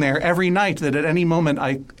sleeping there every night that at any moment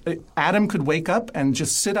Adam could wake up and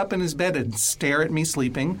just sit up in his bed and stare at me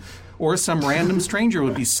sleeping, or some random stranger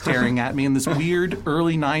would be staring at me in this weird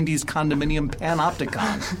early 90s condominium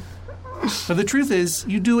panopticon. But the truth is,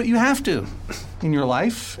 you do what you have to in your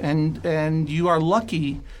life, and you are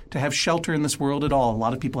lucky to have shelter in this world at all. A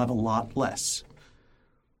lot of people have a lot less.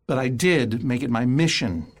 But I did make it my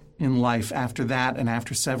mission in life after that and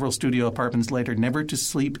after several studio apartments later, never to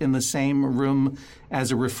sleep in the same room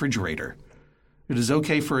as a refrigerator. It is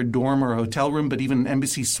okay for a dorm or a hotel room, but even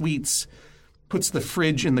Embassy Suites puts the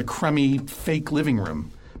fridge in the crummy fake living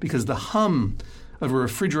room because the hum of a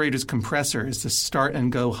refrigerator's compressor is the start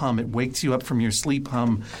and go hum. It wakes you up from your sleep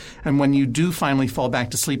hum. And when you do finally fall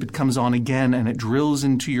back to sleep, it comes on again and it drills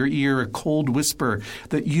into your ear a cold whisper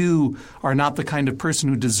that you are not the kind of person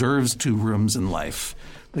who deserves 2 rooms in life,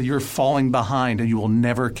 that you're falling behind and you will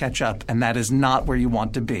never catch up, and that is not where you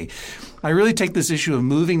want to be. I really take this issue of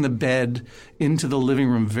moving the bed into the living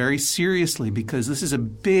room very seriously because this is a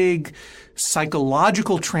big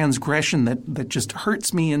psychological transgression that just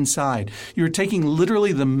hurts me inside. You're taking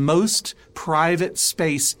literally the most private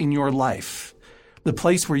space in your life, the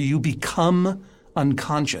place where you become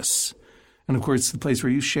unconscious, and of course the place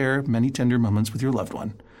where you share many tender moments with your loved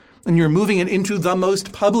one. And you're moving it into the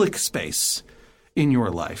most public space in your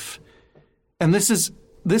life. And this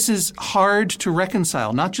is hard to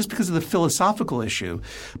reconcile, not just because of the philosophical issue,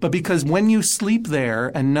 but because when you sleep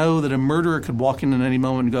there and know that a murderer could walk in at any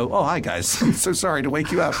moment and go, "Oh, hi, guys. I'm so sorry to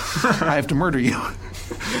wake you up. I have to murder you."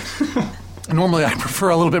 Normally, I prefer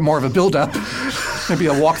a little bit more of a build-up, maybe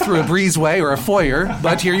a walk through a breezeway or a foyer,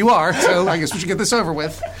 but here you are, so I guess we should get this over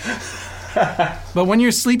with. But when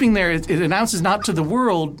you're sleeping there, it announces not to the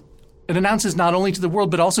world. It announces not only to the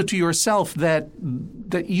world, but also to yourself that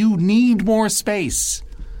you need more space,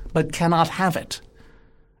 but cannot have it.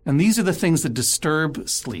 And these are the things that disturb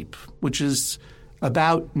sleep, which is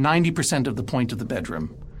about 90% of the point of the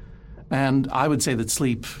bedroom. And I would say that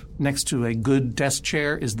sleep next to a good desk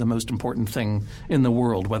chair is the most important thing in the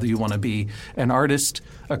world, whether you want to be an artist,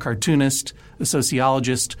 a cartoonist, a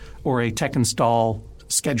sociologist, or a tech install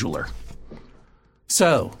scheduler.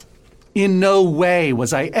 So, in no way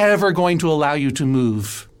was I ever going to allow you to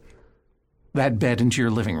move that bed into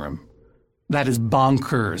your living room. That is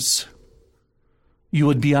bonkers. You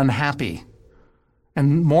would be unhappy.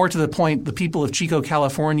 And more to the point, the people of Chico,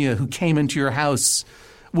 California who came into your house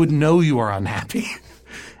would know you are unhappy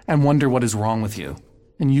and wonder what is wrong with you.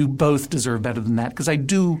 And you both deserve better than that because I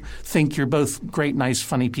do think you're both great, nice,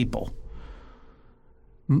 funny people.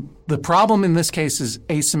 The problem in this case is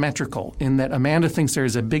asymmetrical in that Amanda thinks there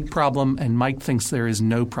is a big problem and Mike thinks there is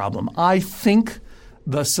no problem. I think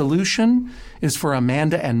the solution is for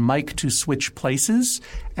Amanda and Mike to switch places,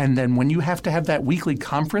 and then when you have to have that weekly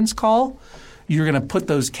conference call, you're going to put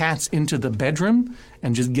those cats into the bedroom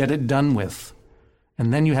and just get it done with.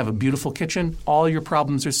 And then you have a beautiful kitchen. All your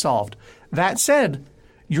problems are solved. That said,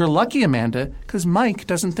 you're lucky, Amanda, because Mike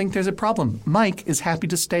doesn't think there's a problem. Mike is happy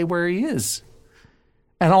to stay where he is.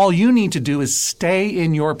 And all you need to do is stay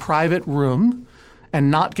in your private room and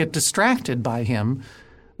not get distracted by him,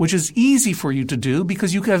 which is easy for you to do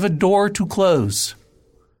because you have a door to close.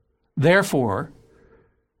 Therefore,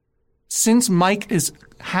 since Mike is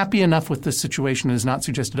happy enough with this situation and has not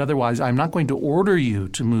suggested otherwise, I'm not going to order you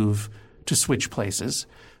to move to switch places.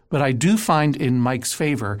 But I do find in Mike's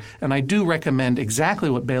favor, and I do recommend exactly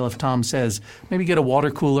what Bailiff Tom says, maybe get a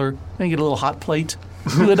water cooler, maybe get a little hot plate,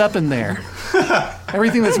 cool it up in there.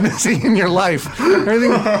 Everything that's missing in your life,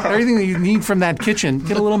 everything that you need from that kitchen,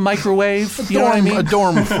 get a little microwave, you know what I mean? A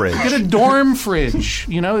dorm fridge. Get a dorm fridge.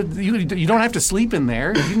 You know, you don't have to sleep in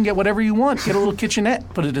there. You can get whatever you want. Get a little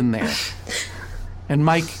kitchenette, put it in there. And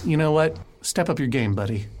Mike, you know what? Step up your game,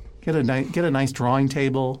 buddy. Get a nice drawing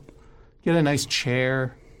table, get a nice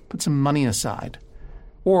chair. Put some money aside,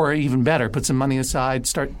 or even better, put some money aside.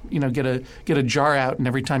 Start, get a jar out, and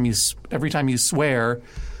every time you swear,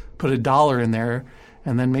 put $1 in there,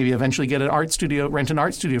 and then maybe eventually rent an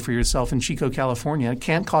art studio for yourself in Chico, California. It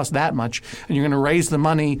can't cost that much, and you're going to raise the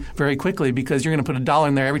money very quickly because you're going to put $1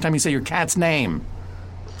 in there every time you say your cat's name.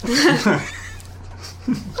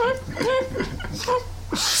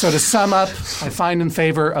 So to sum up, I find in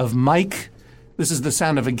favor of Mike. This is the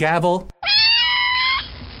sound of a gavel.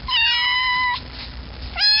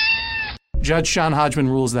 Judge John Hodgman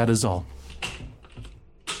rules, that is all.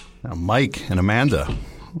 Now, Mike and Amanda,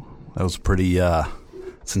 that was a pretty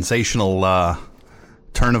sensational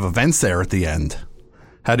turn of events there at the end.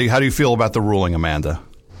 How do you feel about the ruling, Amanda?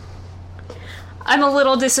 I'm a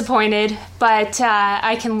little disappointed, but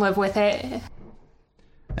I can live with it.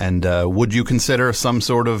 And would you consider some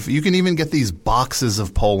sort of... You can even get these boxes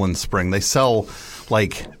of Poland Spring. They sell,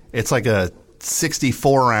 it's like a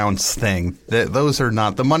 64-ounce thing. Those are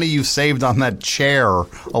not... The money you saved on that chair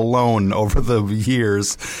alone over the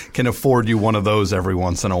years can afford you one of those every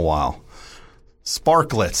once in a while.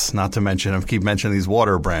 Sparklets, not to mention, I keep mentioning these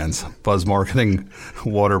water brands, Buzz Marketing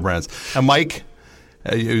water brands. And Mike,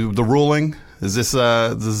 the ruling, does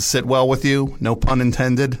this sit well with you? No pun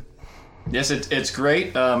intended? Yes, it's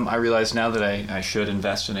great. I realize now that I should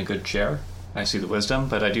invest in a good chair. I see the wisdom,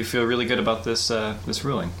 but I do feel really good about this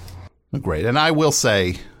ruling. Great. And I will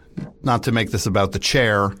say, not to make this about the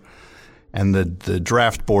chair and the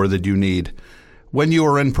draft board that you need, when you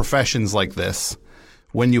are in professions like this,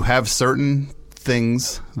 when you have certain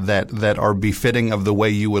things that are befitting of the way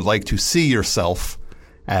you would like to see yourself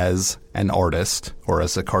as an artist or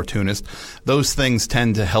as a cartoonist, those things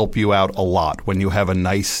tend to help you out a lot. When you have a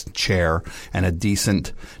nice chair and a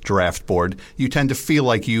decent draft board, you tend to feel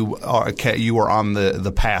like you are on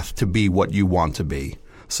the path to be what you want to be.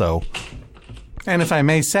 So, and if I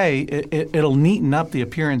may say, it'll neaten up the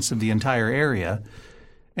appearance of the entire area,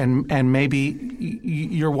 and maybe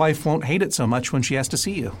your wife won't hate it so much when she has to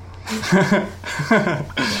see you.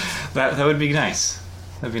 That would be nice.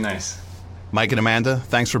 That'd be nice. Mike and Amanda,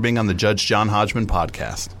 thanks for being on the Judge John Hodgman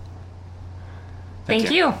podcast.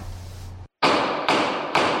 Thank you.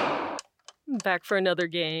 Back for another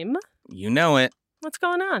game. You know it. What's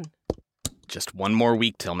going on? Just one more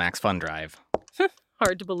week till Max Fun Drive.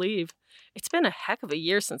 Hard to believe. It's been a heck of a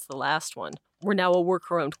year since the last one. We're now a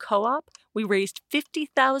worker-owned co-op. We raised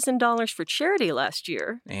 $50,000 for charity last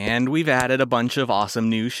year. And we've added a bunch of awesome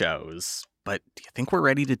new shows. But do you think we're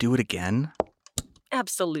ready to do it again?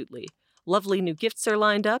 Absolutely. Lovely new gifts are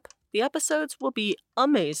lined up. The episodes will be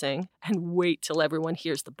amazing. And wait till everyone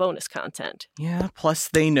hears the bonus content. Yeah, plus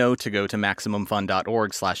they know to go to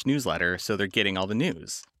MaximumFun.org/newsletter, so they're getting all the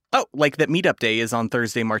news. Oh, like that meetup day is on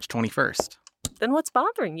Thursday, March 21st. Then what's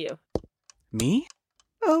bothering you? Me?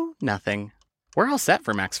 Oh, nothing. We're all set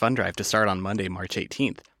for Max Fun Drive to start on Monday, March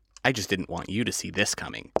 18th. I just didn't want you to see this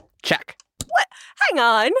coming. Check. What? Hang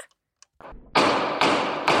on.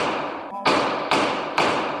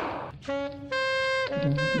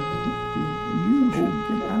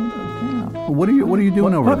 What are you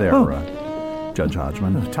doing over there, Judge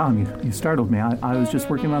Hodgman? Tom, you startled me. I was just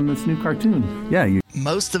working on this new cartoon. Yeah,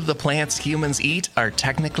 Most of the plants humans eat are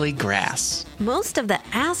technically grass. Most of the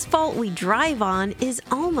asphalt we drive on is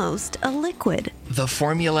almost a liquid. The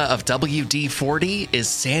formula of WD-40 is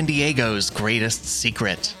San Diego's greatest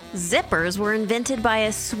secret. Zippers were invented by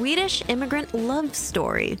a Swedish immigrant love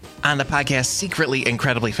story. On the podcast Secretly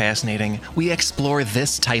Incredibly Fascinating, we explore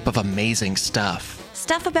this type of amazing stuff.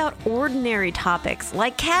 Stuff about ordinary topics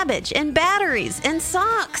like cabbage and batteries and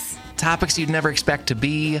socks. Topics you'd never expect to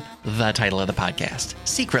be the title of the podcast.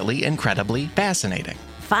 Secretly Incredibly Fascinating.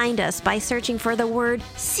 Find us by searching for the word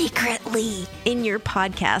secretly in your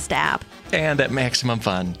podcast app. And at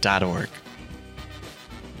MaximumFun.org.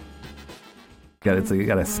 You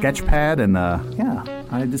got a sketch pad and Yeah,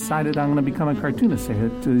 I decided I'm going to become a cartoonist.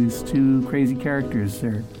 To these two crazy characters.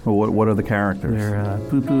 What are the characters? They're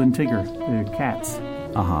Poo Poo and Tigger. They're cats.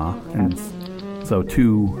 And so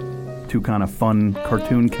two kind of fun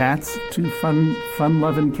cartoon cats. Two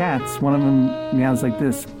fun-loving cats. One of them meows like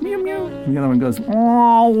this, meow meow. And the other one goes,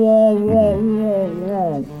 wah, wah, wah,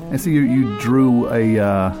 wah, wah. I see you drew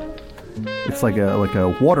it's like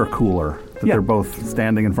a water cooler. They're both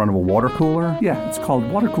standing in front of a water cooler? Yeah, it's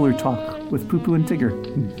called Water Cooler Talk with Poo Poo and Tigger.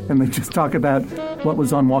 And they just talk about what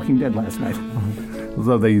was on Walking Dead last night.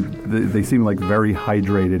 So they seem like very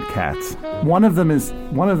hydrated cats. One of them is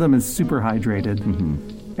super hydrated,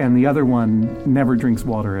 and the other one never drinks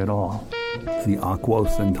water at all. Is he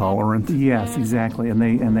aquos intolerant? Yes, exactly, and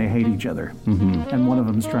they hate each other. And one of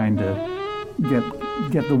them's trying to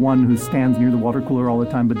get the one who stands near the water cooler all the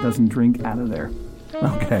time but doesn't drink out of there.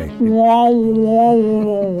 Okay.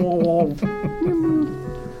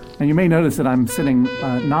 And you may notice that I'm sitting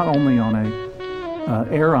not only on a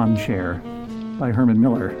Aeron chair by Herman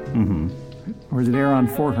Miller, or is it Aeron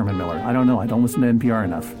for Herman Miller? I don't know. I don't listen to NPR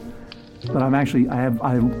enough. But I have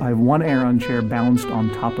one Aeron chair balanced on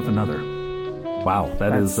top of another. Wow,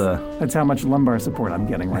 that's how much lumbar support I'm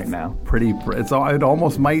getting right now. It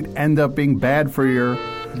almost might end up being bad for your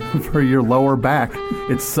for your lower back.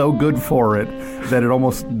 It's so good for it that it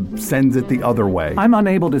almost sends it the other way. I'm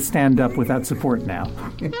unable to stand up without support now.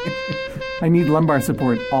 I need lumbar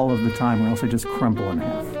support all of the time, or else I just crumple in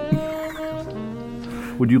half.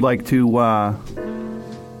 Would you like to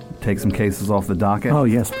take some cases off the docket? Oh,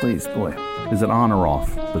 yes, please, boy. Is it on or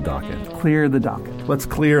off the docket? Clear the docket. Let's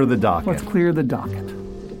clear the docket. Let's clear the docket.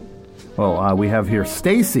 Well, we have here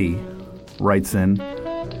Stacy writes in,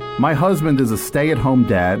 my husband is a stay-at-home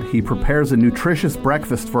dad. He prepares a nutritious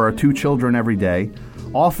breakfast for our 2 children every day.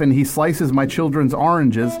 Often he slices my children's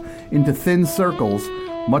oranges into thin circles,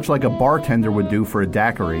 much like a bartender would do for a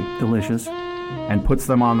daiquiri. Delicious. And puts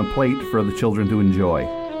them on the plate for the children to enjoy.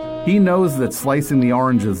 He knows that slicing the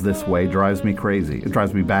oranges this way drives me crazy. It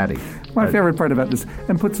drives me batty. My favorite part about this,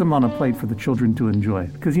 and puts them on a plate for the children to enjoy.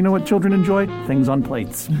 Because you know what children enjoy? Things on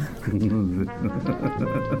plates.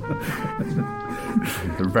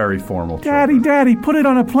 They're very formal children. Daddy, put it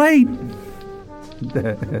on a plate.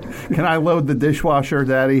 Can I load the dishwasher,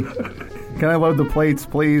 Daddy? Can I load the plates,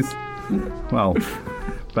 please? Well,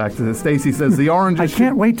 back to this. Stacy says the oranges... I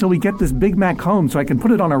can't wait till we get this Big Mac home so I can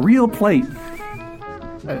put it on a real plate.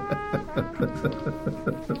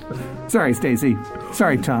 Sorry, Stacy.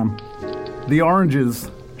 Sorry, Tom. The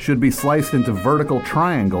oranges should be sliced into vertical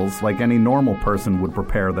triangles like any normal person would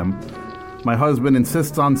prepare them. My husband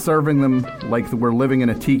insists on serving them like we're living in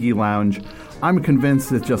a tiki lounge. I'm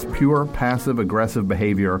convinced it's just pure passive-aggressive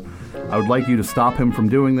behavior. I would like you to stop him from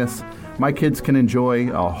doing this. My kids can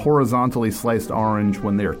enjoy a horizontally sliced orange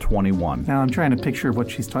when they're 21. Now I'm trying to picture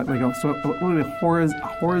what she's talking about. So what would a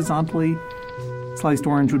horizontally sliced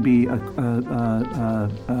orange would be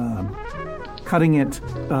cutting it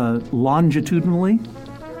longitudinally.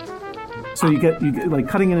 So you get like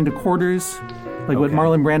cutting it into quarters, like what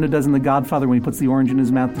Marlon Brando does in The Godfather when he puts the orange in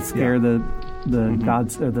his mouth to scare the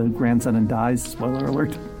the grandson and dies. Spoiler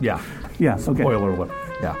alert. Yeah. Yeah. Okay. Spoiler alert.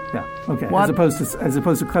 Yeah. Yeah. Okay. What? As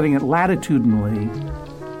opposed to cutting it latitudinally.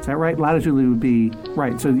 Is that right? Latitudinally would be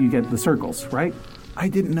right. So you get the circles, right? I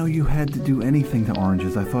didn't know you had to do anything to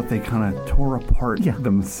oranges. I thought they kind of tore apart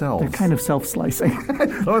themselves. They're kind of self-slicing. I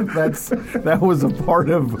thought that was a part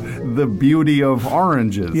of the beauty of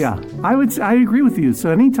oranges. Yeah, I agree with you. So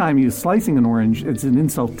anytime you're slicing an orange, it's an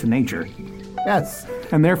insult to nature. Yes.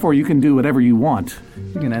 And therefore you can do whatever you want.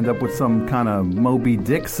 You can end up with some kind of Moby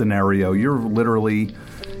Dick scenario. You're literally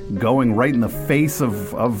going right in the face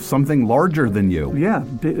of something larger than you. Yeah,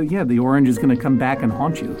 the orange is going to come back and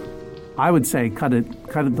haunt you. I would say cut it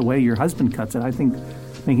the way your husband cuts it. I think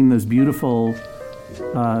making those beautiful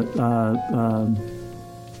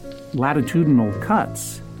latitudinal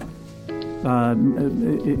cuts,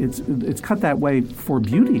 it's cut that way for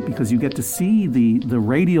beauty because you get to see the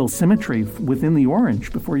radial symmetry within the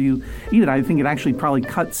orange before you eat it. I think it actually probably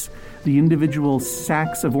cuts the individual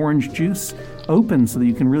sacks of orange juice open so that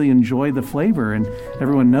you can really enjoy the flavor. And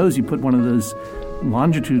everyone knows you put one of those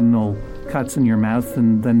longitudinal cuts in your mouth,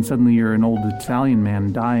 and then suddenly you're an old Italian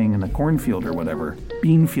man dying in a cornfield or whatever.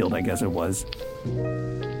 Bean field, I guess it was.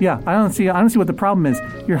 Yeah, I don't see what the problem is.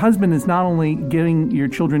 Your husband is not only getting your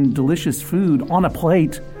children delicious food on a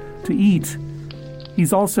plate to eat,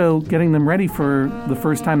 he's also getting them ready for the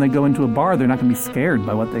first time they go into a bar. They're not going to be scared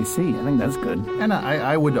by what they see. I think that's good. And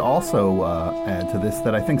I would also add to this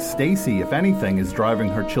that I think Stacy, if anything, is driving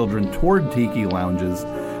her children toward tiki lounges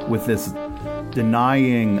with this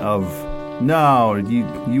denying of, no,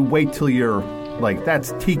 you wait till you're, like,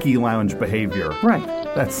 that's tiki lounge behavior. Right.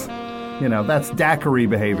 That's daiquiri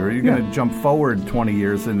behavior. You're going to jump forward 20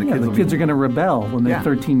 years and the kids are going to rebel when they're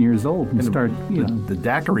 13 years old and start, the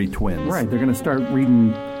daiquiri twins. Right. They're going to start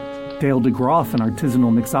reading Dale DeGroff and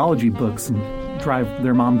artisanal mixology books and drive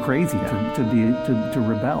their mom crazy to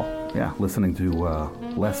rebel. Yeah, listening to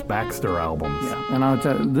Les Baxter albums. Yeah, and I'll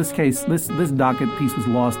tell you, this case, this docket piece was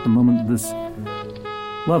lost the moment this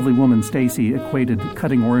lovely woman, Stacy, equated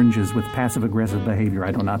cutting oranges with passive-aggressive behavior.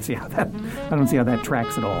 I don't see how that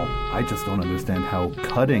tracks at all. I just don't understand how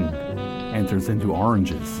cutting enters into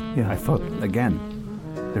oranges. Yeah. I thought, again,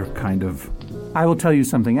 they're kind of... I will tell you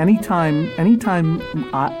something. Anytime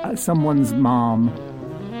someone's mom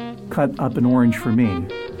cut up an orange for me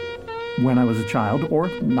when I was a child, or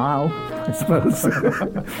now, I suppose,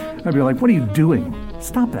 I'd be like, what are you doing?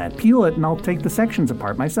 Stop that. Peel it and I'll take the sections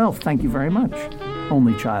apart myself. Thank you very much.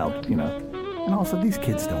 Only child, And also, these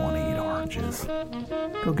kids don't want to eat oranges.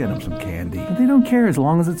 Go get them some candy. But they don't care as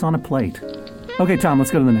long as it's on a plate. Okay, Tom, let's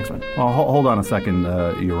go to the next one. Well, hold on a second,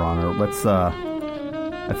 Your Honor. Let's,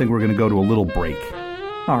 I think we're going to go to a little break.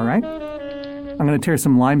 All right. I'm going to tear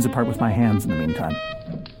some limes apart with my hands in the meantime.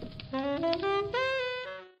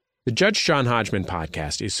 The Judge John Hodgman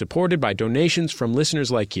podcast is supported by donations from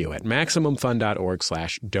listeners like you at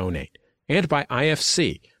MaximumFun.org/donate and by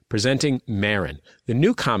IFC, presenting Maron, the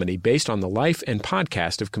new comedy based on the life and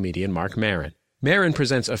podcast of comedian Marc Maron. Maron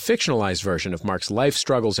presents a fictionalized version of Mark's life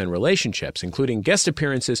struggles and relationships, including guest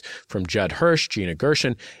appearances from Judd Hirsch, Gina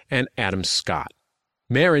Gershon, and Adam Scott.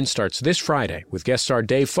 Maron starts this Friday with guest star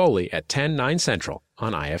Dave Foley at 10, 9 Central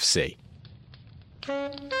on IFC.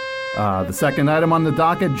 The second item on the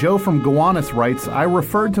docket, Joe from Gowanus writes, I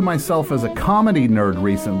referred to myself as a comedy nerd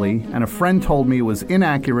recently, and a friend told me it was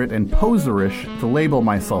inaccurate and poserish to label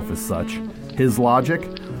myself as such. His logic?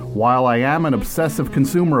 While I am an obsessive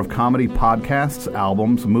consumer of comedy podcasts,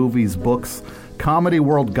 albums, movies, books, comedy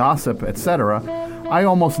world gossip, etc., I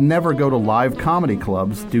almost never go to live comedy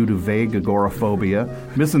clubs due to vague agoraphobia,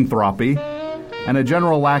 misanthropy, and a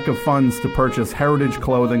general lack of funds to purchase heritage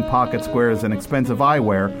clothing, pocket squares, and expensive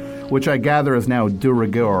eyewear, which I gather is now de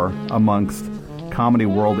rigueur amongst comedy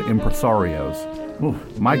world impresarios. Ooh,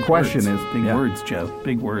 My question words. is... Big words, Joe.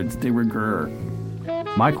 Big words. De rigueur.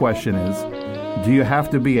 My question is, do you have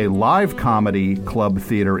to be a live comedy club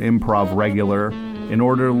theater improv regular in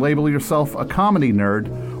order to label yourself a comedy nerd,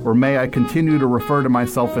 or may I continue to refer to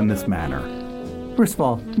myself in this manner? First of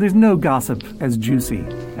all, there's no gossip as juicy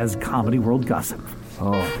as comedy world gossip.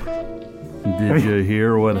 Oh. Did you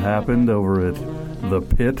hear what happened over at the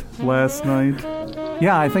Pit last night?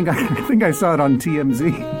 Yeah, I think I saw it on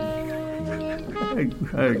TMZ.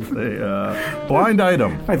 Blind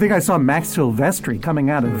item. I think I saw Max Silvestri coming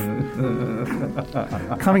out of the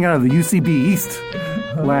UCB East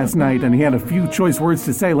last night, and he had a few choice words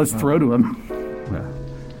to say. Let's throw to him.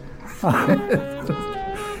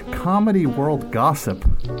 Comedy world gossip.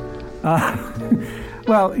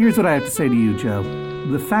 Well, here's what I have to say to you, Joe.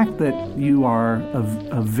 The fact that you are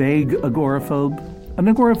a vague agoraphobe, an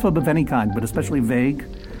agoraphobe of any kind, but especially vague,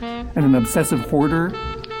 and an obsessive hoarder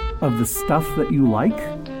of the stuff that you like,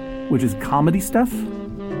 which is comedy stuff,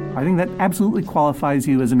 I think that absolutely qualifies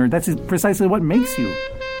you as a nerd. That's precisely what makes you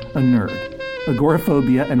a nerd.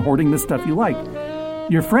 Agoraphobia and hoarding the stuff you like.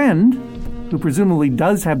 Your friend, who presumably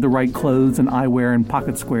does have the right clothes and eyewear and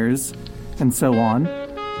pocket squares and so on,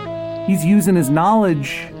 he's using his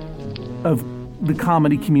knowledge of the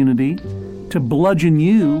comedy community to bludgeon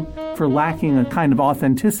you for lacking a kind of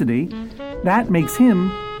authenticity. That makes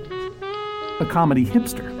him a comedy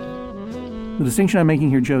hipster. The distinction I'm making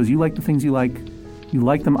here, Joe, is you like the things you like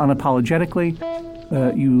them unapologetically,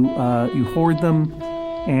 you hoard them,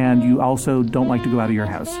 and you also don't like to go out of your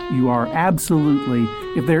house. You are absolutely,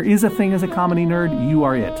 if there is a thing as a comedy nerd, you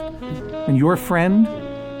are it. And your friend,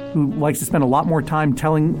 who likes to spend a lot more time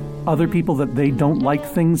telling other people that they don't like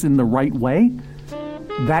things in the right way,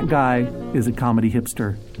 that guy is a comedy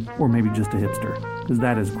hipster, or maybe just a hipster, because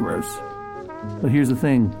that is gross. But here's the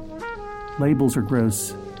thing. Labels are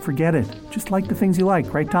gross. Forget it. Just like the things you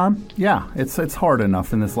like, right, Tom? Yeah, it's hard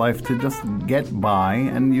enough in this life to just get by,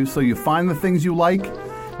 and you find the things you like,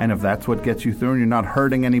 and if that's what gets you through and you're not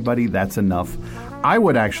hurting anybody, that's enough. I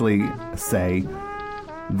would actually say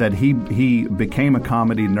that he became a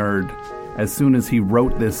comedy nerd as soon as he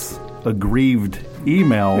wrote this aggrieved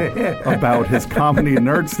email about his comedy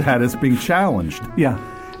nerd status being challenged. Yeah.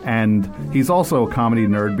 And he's also a comedy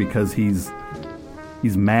nerd because he's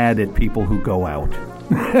mad at people who go out.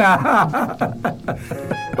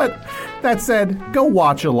 But that said, go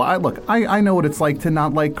watch a lot. Look, I know what it's like to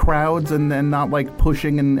not like crowds and not like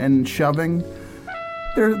pushing and shoving.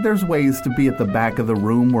 There's ways to be at the back of the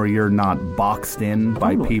room where you're not boxed in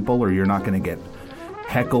by people, or you're not going to get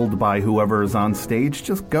heckled by whoever is on stage.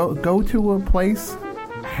 Just go to a place,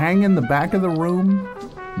 hang in the back of the room,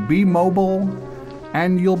 be mobile,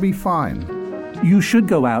 and you'll be fine. You should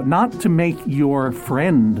go out, not to make your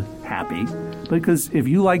friend happy, because if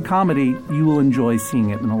you like comedy, you will enjoy seeing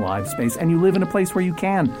it in a live space, and you live in a place where you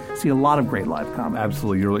can see a lot of great live comedy.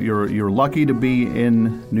 Absolutely. You're lucky to be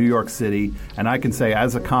in New York City, and I can say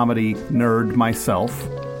as a comedy nerd myself,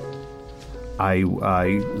 I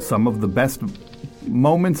some of the best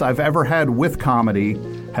moments I've ever had with comedy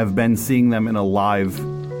have been seeing them in a live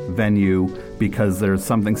venue, because there's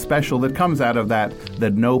something special that comes out of that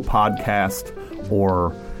no podcast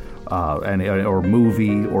or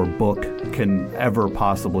movie or book can ever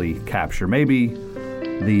possibly capture. Maybe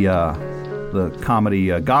the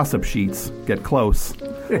comedy gossip sheets get close,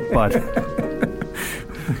 but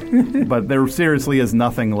but there seriously is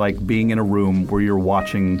nothing like being in a room where you're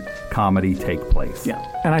watching comedy take place. Yeah,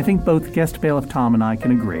 and I think both guest bailiff Tom and I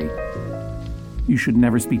can agree. You should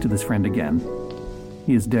never speak to this friend again.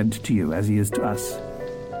 He is dead to you as he is to us.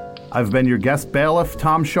 I've been your guest bailiff,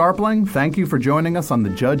 Tom Scharpling. Thank you for joining us on the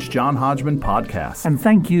Judge John Hodgman podcast. And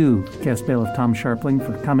thank you, guest bailiff Tom Scharpling,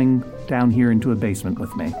 for coming down here into a basement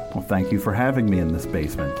with me. Well, thank you for having me in this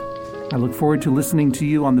basement. I look forward to listening to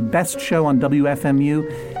you on the best show on WFMU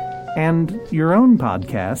and your own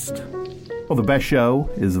podcast. Well, the best show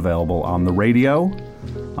is available on the radio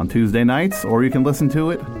on Tuesday nights, or you can listen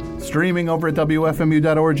to it streaming over at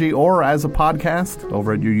WFMU.org or as a podcast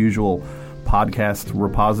over at your usual podcast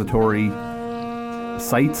repository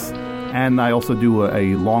sites. And I also do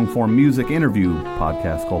a long-form music interview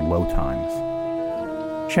podcast called Low Times.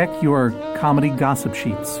 Check your comedy gossip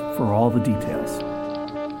sheets for all the details.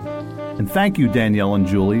 And thank you, Danielle and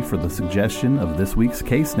Julie, for the suggestion of this week's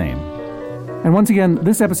case name. And once again,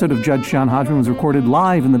 this episode of Judge John Hodgman was recorded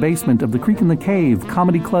live in the basement of the Creek in the Cave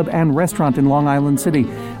Comedy Club and Restaurant in Long Island City.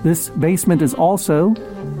 This basement is also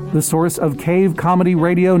the source of Cave Comedy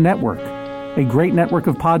Radio Network, a great network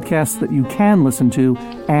of podcasts that you can listen to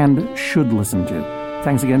and should listen to.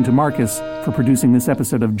 Thanks again to Marcus for producing this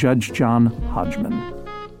episode of Judge John Hodgman.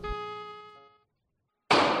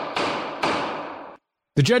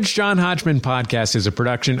 The Judge John Hodgman podcast is a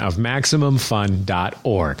production of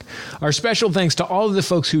MaximumFun.org. Our special thanks to all of the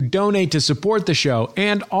folks who donate to support the show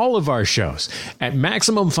and all of our shows at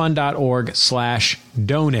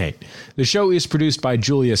MaximumFun.org/donate. The show is produced by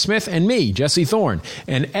Julia Smith and me, Jesse Thorne,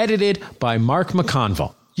 and edited by Mark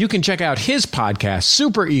McConville. You can check out his podcast,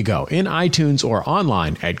 Super Ego, in iTunes or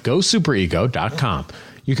online at GoSuperEgo.com.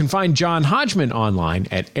 You can find John Hodgman online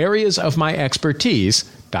at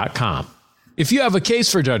areasofmyexpertise.com. If you have a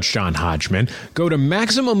case for Judge John Hodgman, go to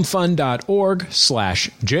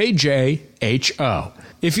MaximumFun.org/JJHO.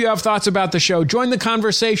 If you have thoughts about the show, join the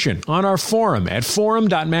conversation on our forum at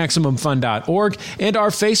forum.MaximumFun.org and our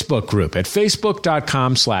Facebook group at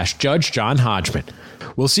Facebook.com/Judge John Hodgman.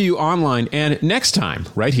 We'll see you online and next time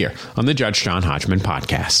right here on the Judge John Hodgman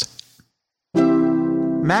podcast.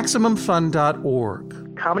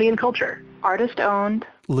 MaximumFun.org. Comedy and culture. Artist owned.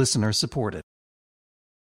 Listener supported.